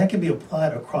 And that can be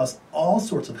applied across all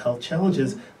sorts of health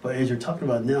challenges. But as you're talking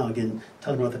about now, again,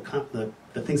 talking about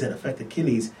the things that affect the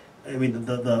kidneys, I mean,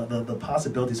 the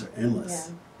possibilities are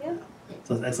endless. Yeah.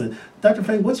 So that's excellent. Dr.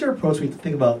 Fang, what's your approach when you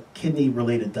think about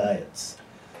kidney-related diets?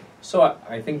 So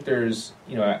I think there's,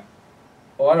 a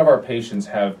lot of our patients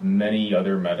have many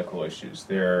other medical issues.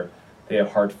 They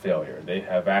have heart failure, they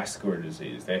have vascular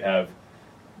disease, they have,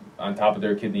 on top of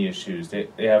their kidney issues, they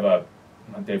have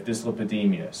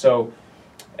dyslipidemia. So,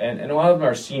 and a lot of them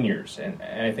are seniors, and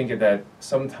I think that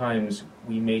sometimes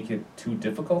we make it too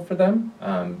difficult for them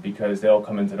because they'll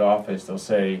come into the office, they'll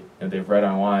say they've read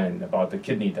online about the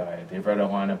kidney diet, they've read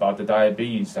online about the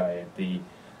diabetes diet, the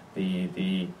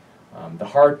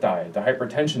heart diet, the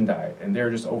hypertension diet, and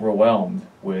they're just overwhelmed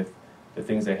with the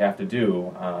things they have to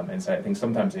do, and so I think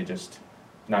sometimes they just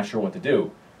not sure what to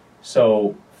do.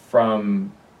 So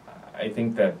I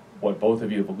think that what both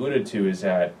of you have alluded to is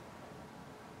that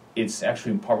it's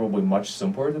actually probably much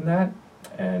simpler than that,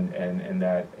 and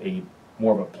that a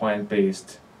more of a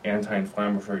plant-based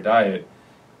anti-inflammatory diet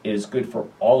is good for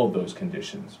all of those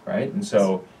conditions, right? And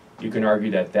so you can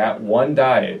argue that one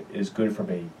diet is good from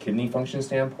a kidney function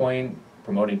standpoint,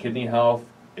 promoting kidney health.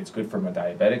 It's good from a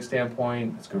diabetic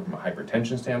standpoint. It's good from a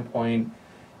hypertension standpoint.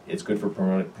 It's good for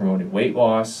promoting weight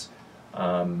loss.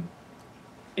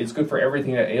 It's good for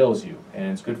everything that ails you,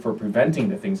 and it's good for preventing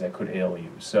the things that could ail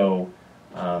you. So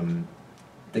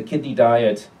the kidney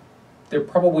diet, there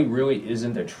probably really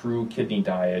isn't a true kidney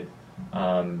diet.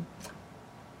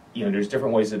 there's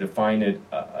different ways to define it.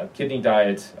 A kidney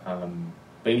diet,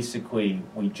 basically,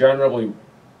 we generally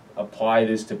apply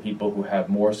this to people who have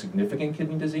more significant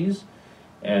kidney disease.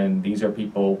 And these are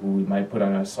people who we might put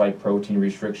on a slight protein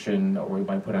restriction, or we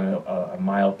might put on a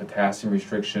mild potassium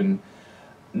restriction.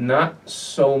 Not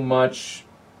so much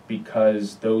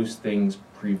because those things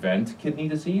prevent kidney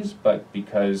disease, but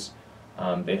because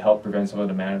they help prevent some of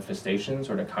the manifestations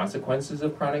or the consequences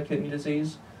of chronic kidney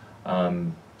disease.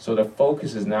 So the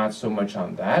focus is not so much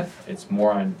on that, it's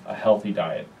more on a healthy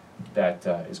diet that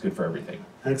is good for everything.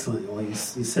 Excellent. Well, you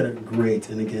said it great.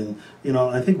 And again,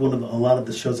 I think a lot of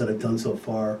the shows that I've done so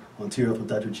far on To Your Health with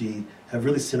Dr. G have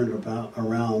really centered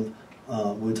around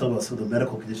when we talk about some of the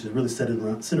medical conditions, really centered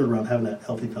around having that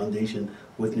healthy foundation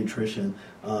with nutrition.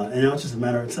 And now it's just a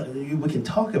matter of, we can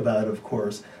talk about it, of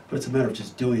course, but it's a matter of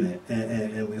just doing it.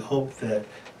 And we hope that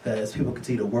as people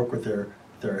continue to work with their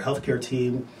healthcare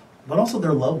team, but also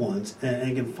their loved ones,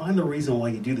 and can find the reason why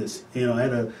you do this. I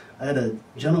had a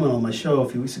gentleman on my show a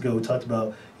few weeks ago who talked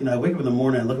about, I wake up in the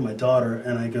morning, I look at my daughter,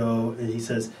 and I go, and he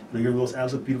says, you're the most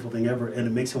absolute beautiful thing ever, and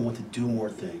it makes him want to do more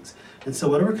things. And so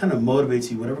whatever kind of motivates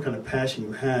you, whatever kind of passion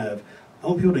you have, I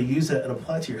want people to use that and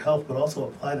apply it to your health, but also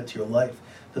apply that to your life.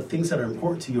 The things that are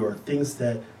important to you are things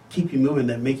that keep you moving,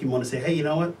 that make you want to say, hey, you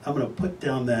know what, I'm going to put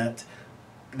down that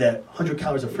 100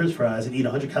 calories of French fries and eat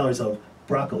 100 calories of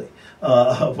broccoli, or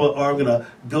I'm going to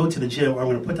go to the gym, or I'm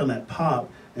going to put down that pop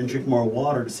and drink more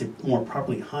water to stay more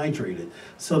properly hydrated.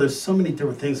 So there's so many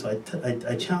different things. So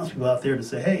I challenge people out there to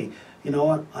say, hey, you know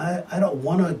what, I don't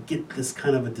want to get this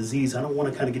kind of a disease. I don't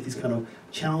want to kind of get these kind of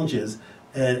challenges.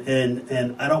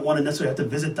 And I don't want to necessarily have to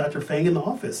visit Dr. Fang in the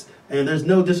office. And there's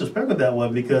no disrespect with that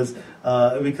one because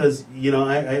I've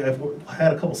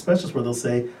had a couple specialists where they'll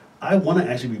say, I want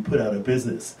to actually be put out of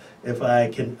business if I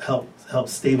can help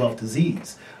stave off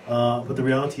disease. But the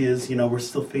reality is, we're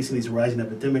still facing these rising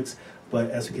epidemics. But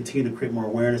as we continue to create more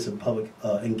awareness and public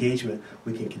engagement,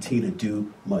 we can continue to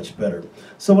do much better.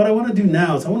 So what I want to do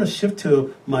now is I want to shift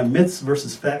to my myths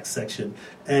versus facts section,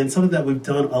 and something that we've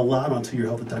done a lot on To Your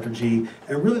Health with Dr. G.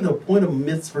 And really the point of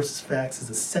myths versus facts is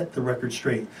to set the record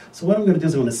straight. So what I'm going to do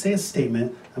is I'm going to say a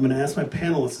statement. I'm going to ask my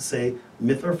panelists to say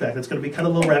myth or fact. It's going to be kind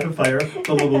of a little rapid fire,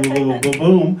 boom, boom, boom, boom, boom, boom,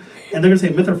 boom. And they're going to say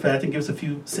myth or fact and give us a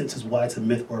few sentences why it's a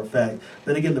myth or a fact.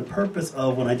 Then again, the purpose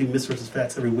of when I do myths versus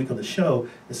facts every week on the show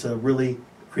is to really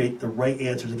create the right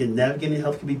answers. Again, navigating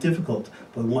health can be difficult,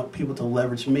 but we want people to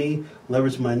leverage me,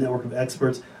 leverage my network of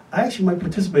experts. I actually might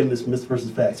participate in this myths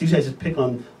versus facts. Usually I just pick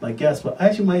on my guests, but I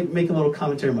actually might make a little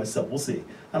commentary myself. We'll see.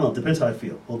 I don't know. Depends how I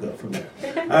feel. We'll go from there.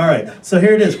 All right. So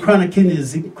here it is. Chronic kidney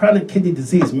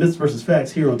disease, myths versus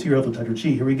facts here on To Your Health with Dr.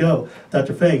 G. Here we go.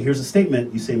 Dr. Fang, here's a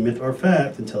statement. You say myth or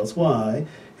fact and tell us why.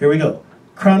 Here we go.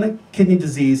 Chronic kidney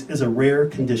disease is a rare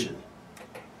condition.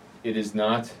 It is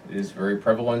not. It is very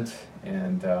prevalent,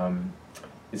 and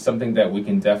it's something that we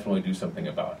can definitely do something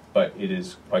about, but it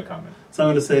is quite common.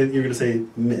 So you're going to say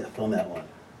myth on that one.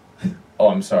 Oh,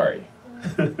 I'm sorry.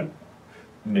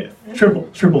 Myth.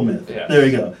 Triple myth. Yes. There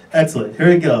you go. Excellent. Here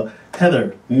we go.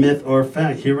 Heather, myth or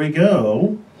fact? Here we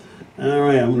go. All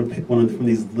right, I'm going to pick one from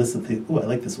these lists of things. Oh, I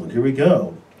like this one. Here we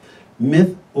go.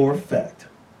 Myth or fact?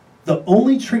 The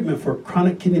only treatment for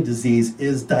chronic kidney disease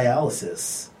is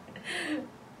dialysis.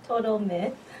 Total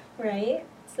myth, right?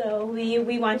 So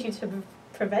we want you to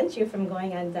prevent you from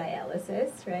going on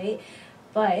dialysis, right?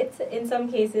 But in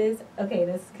some cases, okay,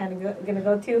 this is kind of going to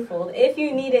go twofold. If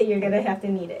you need it, you're going to have to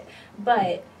need it.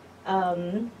 But,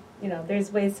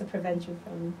 there's ways to prevent you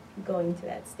from going to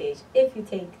that stage if you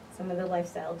take some of the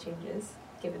lifestyle changes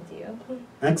given to you.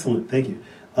 Excellent. Thank you.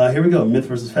 Here we go. Myth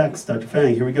versus facts. Dr.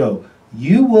 Fang, here we go.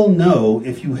 You will know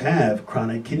if you have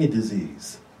chronic kidney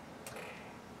disease.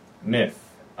 Myth.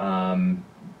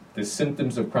 The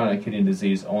symptoms of chronic kidney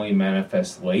disease only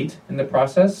manifest late in the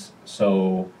process,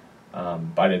 so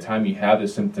by the time you have the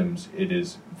symptoms, it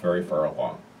is very far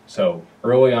along. So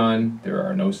early on, there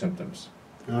are no symptoms.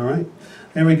 All right.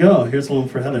 Here we go. Here's one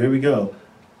for Heather. Here we go.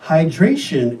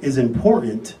 Hydration is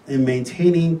important in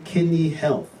maintaining kidney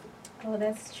health. Oh,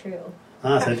 that's true.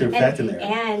 So that's your fact in there.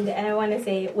 And I want to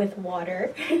say with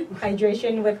water.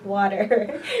 Hydration with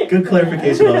water. Good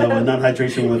clarification on that one. Not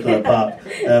hydration with pop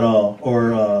at all,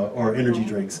 or energy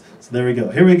drinks. So there we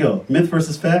go. Here we go. Myth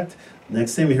versus fact.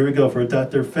 Next statement. Here we go for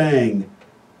Dr. Fang.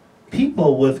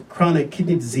 People with chronic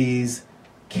kidney disease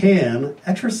can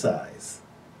exercise.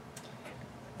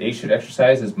 They should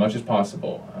exercise as much as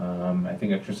possible. I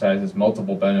think exercise has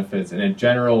multiple benefits, and it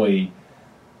generally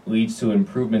leads to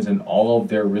improvements in all of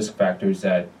their risk factors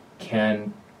that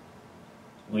can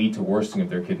lead to worsening of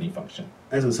their kidney function.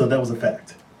 So that was a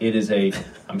fact. It is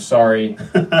I'm sorry,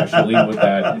 I should leave with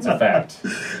that. It's a fact.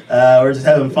 We're just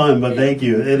having fun, but thank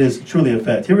you. It is truly a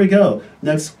fact. Here we go.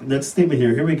 Next statement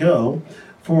here. Here we go.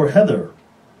 For Heather,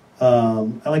 I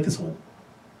like this one.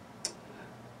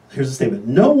 Here's a statement.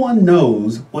 No one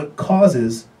knows what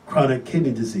causes chronic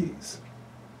kidney disease.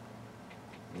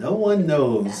 No one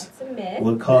knows That's a myth.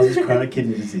 what causes chronic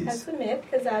kidney disease. That's a myth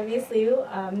because obviously,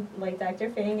 like Dr.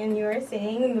 Fang and you are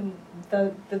saying,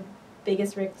 the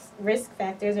biggest risk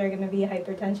factors are going to be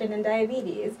hypertension and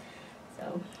diabetes.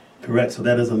 So. Correct. So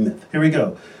that is a myth. Here we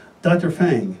go. Dr.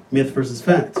 Fang, myth versus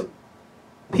fact.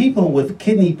 People with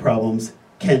kidney problems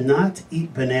cannot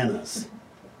eat bananas.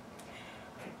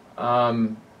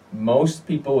 Most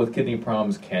people with kidney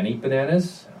problems can eat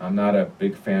bananas. I'm not a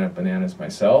big fan of bananas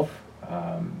myself,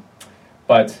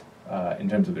 but in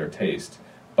terms of their taste.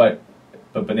 But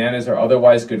bananas are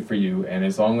otherwise good for you, and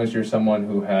as long as you're someone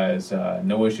who has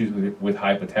no issues with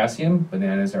high potassium,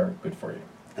 bananas are good for you.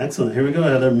 Excellent. Here we go,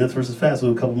 Heather. Myth versus fact. So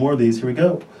a couple more of these. Here we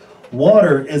go.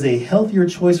 Water is a healthier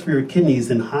choice for your kidneys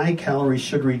than high-calorie,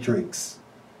 sugary drinks.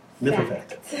 Myth or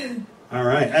fact? All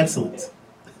right. Excellent.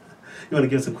 You want to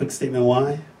give us a quick statement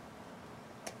why?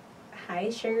 High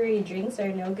sugary drinks are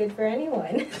no good for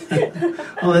anyone.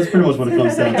 Oh, that's pretty much what it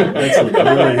comes down to. Excellent.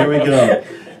 All right. Here we go.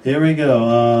 Here we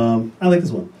go. I like this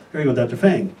one. Here we go, Dr.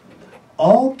 Fang.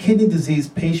 All kidney disease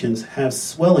patients have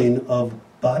swelling of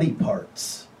body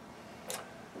parts.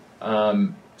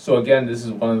 So again, this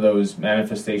is one of those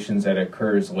manifestations that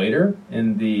occurs later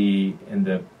in the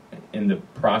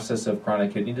process of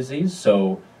chronic kidney disease.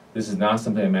 So this is not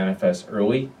something that manifests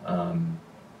early,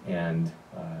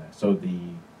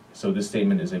 so this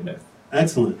statement is a myth.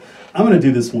 Excellent. I'm going to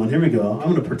do this one. Here we go.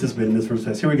 I'm going to participate in this first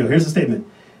test. Here we go. Here's the statement.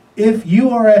 If you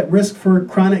are at risk for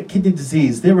chronic kidney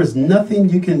disease, there is nothing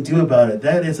you can do about it.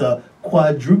 That is a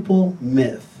quadruple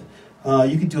myth.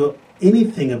 You can do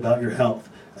anything about your health.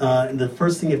 And the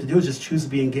first thing you have to do is just choose to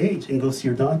be engaged and go see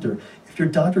your doctor. If your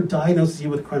doctor diagnoses you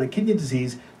with chronic kidney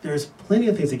disease, there's plenty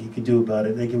of things that you can do about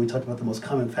it. And again, we talked about the most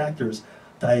common factors,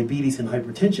 diabetes and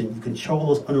hypertension. You control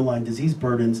those underlying disease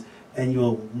burdens, and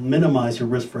you'll minimize your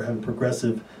risk for having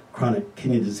progressive chronic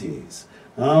kidney disease.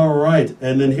 All right,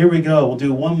 and then here we go. We'll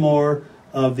do one more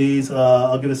of these.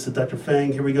 I'll give this to Dr.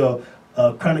 Fang. Here we go.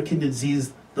 Chronic kidney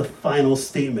disease, the final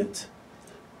statement.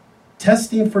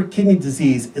 Testing for kidney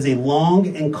disease is a long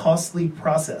and costly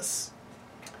process.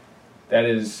 That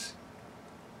is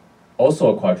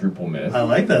also a quadruple myth. I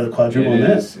like that, a quadruple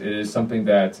myth. It is something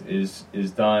that is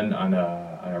done on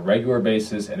a regular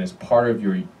basis and is part of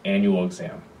your annual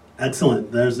exam.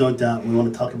 Excellent. There's no doubt. We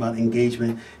want to talk about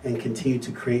engagement and continue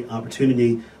to create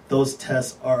opportunity. Those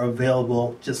tests are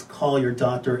available. Just call your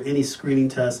doctor. Any screening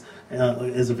test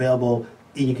is available,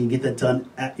 and you can get that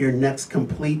done at your next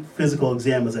complete physical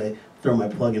exam. As I throw my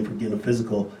plug in for getting a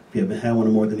physical, if you haven't had one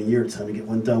in more than a year, it's time to get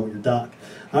one done with your doc.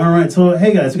 All right. So,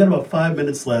 hey guys, we got about 5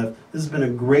 minutes left. This has been a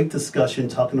great discussion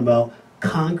talking about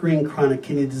conquering chronic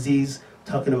kidney disease,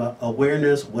 talking about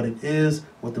awareness, what it is,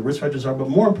 what the risk factors are, but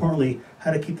more importantly, how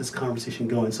to keep this conversation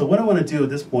going. So what I want to do at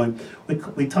this point,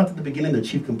 we talked at the beginning, the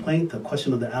chief complaint, the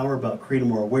question of the hour about creating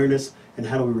more awareness and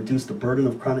how do we reduce the burden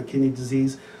of chronic kidney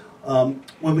disease.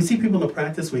 When we see people in the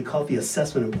practice, we call it the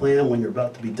assessment and plan when you're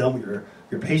about to be done with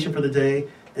your patient for the day.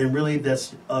 And really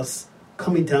that's us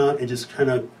coming down and just trying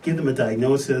to give them a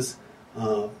diagnosis,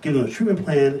 give them a treatment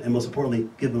plan, and most importantly,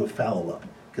 give them a follow-up.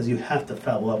 Because you have to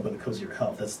follow up when it comes to your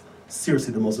health. That's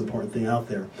seriously the most important thing out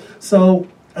there. So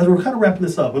as we're kind of wrapping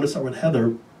this up, I'm going to start with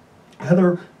Heather.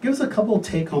 Heather, give us a couple of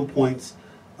take-home points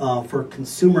for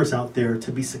consumers out there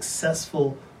to be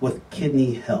successful with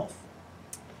kidney health.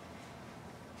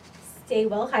 Stay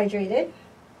well hydrated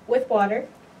with water.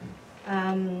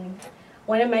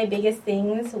 One of my biggest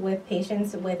things with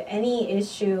patients with any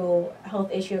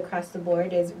health issue across the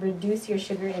board is reduce your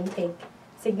sugar intake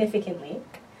significantly.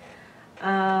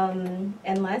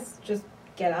 Unless just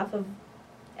get off of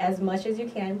as much as you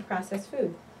can processed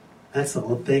food. Excellent.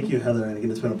 Well, thank you, Heather. And again,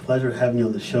 it's been a pleasure having you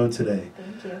on the show today.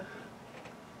 Thank you.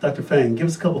 Dr. Fang, give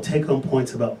us a couple take-home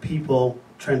points about people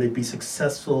trying to be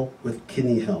successful with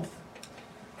kidney health.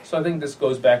 So I think this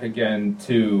goes back again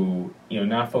to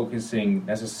not focusing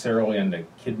necessarily on the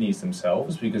kidneys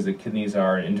themselves, because the kidneys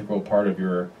are an integral part of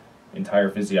your entire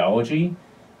physiology.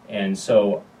 And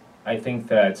so I think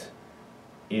that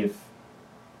if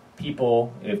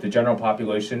the general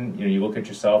population, you look at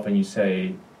yourself and you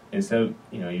say, you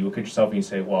look at yourself and you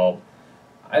say, well,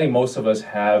 I think most of us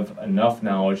have enough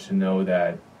knowledge to know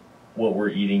that what we're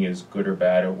eating is good or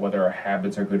bad, or whether our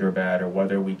habits are good or bad, or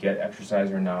whether we get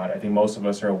exercise or not. I think most of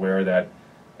us are aware that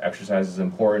exercise is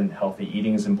important, healthy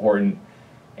eating is important,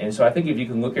 And so I think if you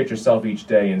can look at yourself each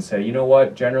day and say, you know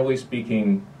what, generally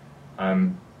speaking,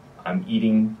 I'm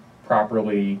eating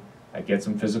properly, I get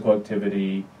some physical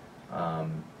activity,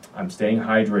 I'm staying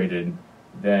hydrated,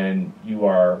 then you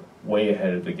are way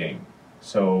ahead of the game.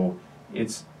 So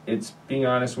it's being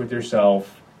honest with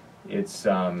yourself. It's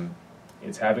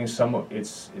having some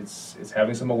awareness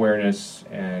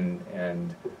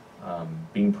and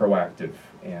being proactive,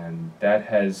 and that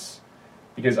has,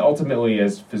 because ultimately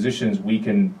as physicians we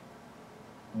can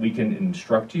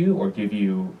instruct you or give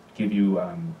you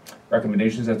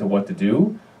recommendations as to what to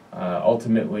do.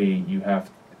 Ultimately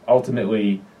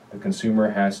the consumer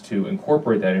has to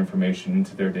incorporate that information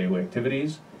into their daily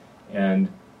activities, and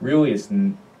really it's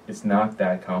not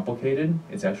that complicated.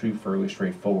 It's actually fairly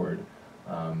straightforward,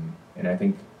 and I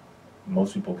think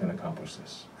most people can accomplish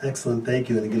this. Excellent, thank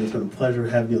you. And again, it's been a pleasure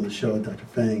having you on the show, Dr.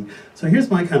 Fang. So here's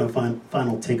my kind of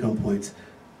final take-home points.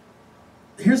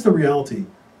 Here's the reality.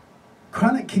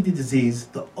 Chronic kidney disease,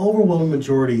 the overwhelming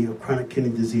majority of chronic kidney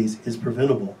disease is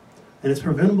preventable. And it's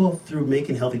preventable through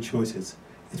making healthy choices.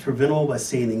 It's preventable by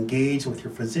staying engaged with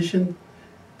your physician,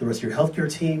 the rest of your healthcare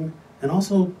team, and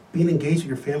also being engaged with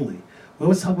your family. We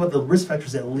always talk about the risk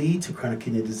factors that lead to chronic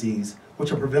kidney disease,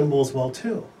 which are preventable as well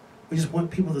too. We just want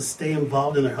people to stay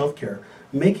involved in their healthcare.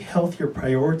 Make health your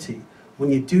priority.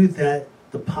 When you do that,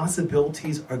 the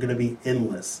possibilities are going to be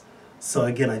endless. So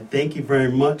again, I thank you very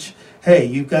much. Hey,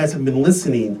 you guys have been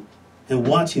listening and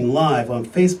watching live on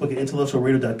Facebook at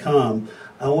intellectualradio.com.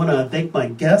 I want to thank my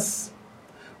guests.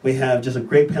 We have just a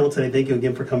great panel today. Thank you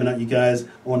again for coming out, you guys. I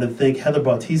want to thank Heather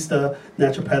Bautista,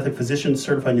 naturopathic physician,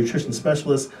 certified nutrition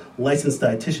specialist, licensed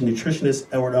dietitian nutritionist,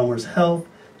 Edward Elmers Health.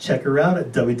 Check her out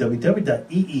at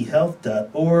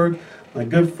www.eehealth.org. My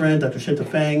good friend, Dr. Shinta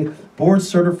Fang,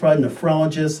 board-certified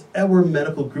nephrologist, Edward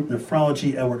Medical Group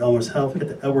Nephrology, Edward Elmers Health. We got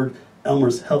the Edward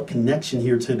Elmers Health connection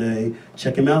here today.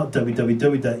 Check him out,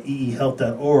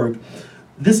 www.eehealth.org.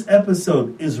 This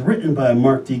episode is written by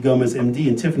Mark D. Gomez, MD,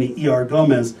 and Tiffany E.R.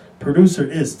 Gomez. Producer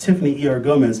is Tiffany E.R.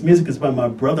 Gomez. Music is by my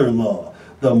brother-in-law,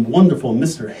 the wonderful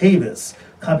Mr. Havis.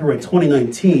 Copyright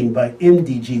 2019 by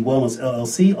MDG Wellness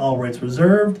LLC. All rights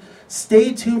reserved.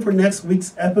 Stay tuned for next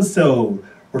week's episode.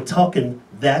 We're talking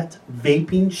That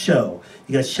Vaping Show.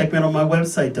 You guys check me out on my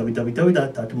website,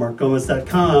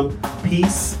 www.drmarkgomez.com.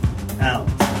 Peace out.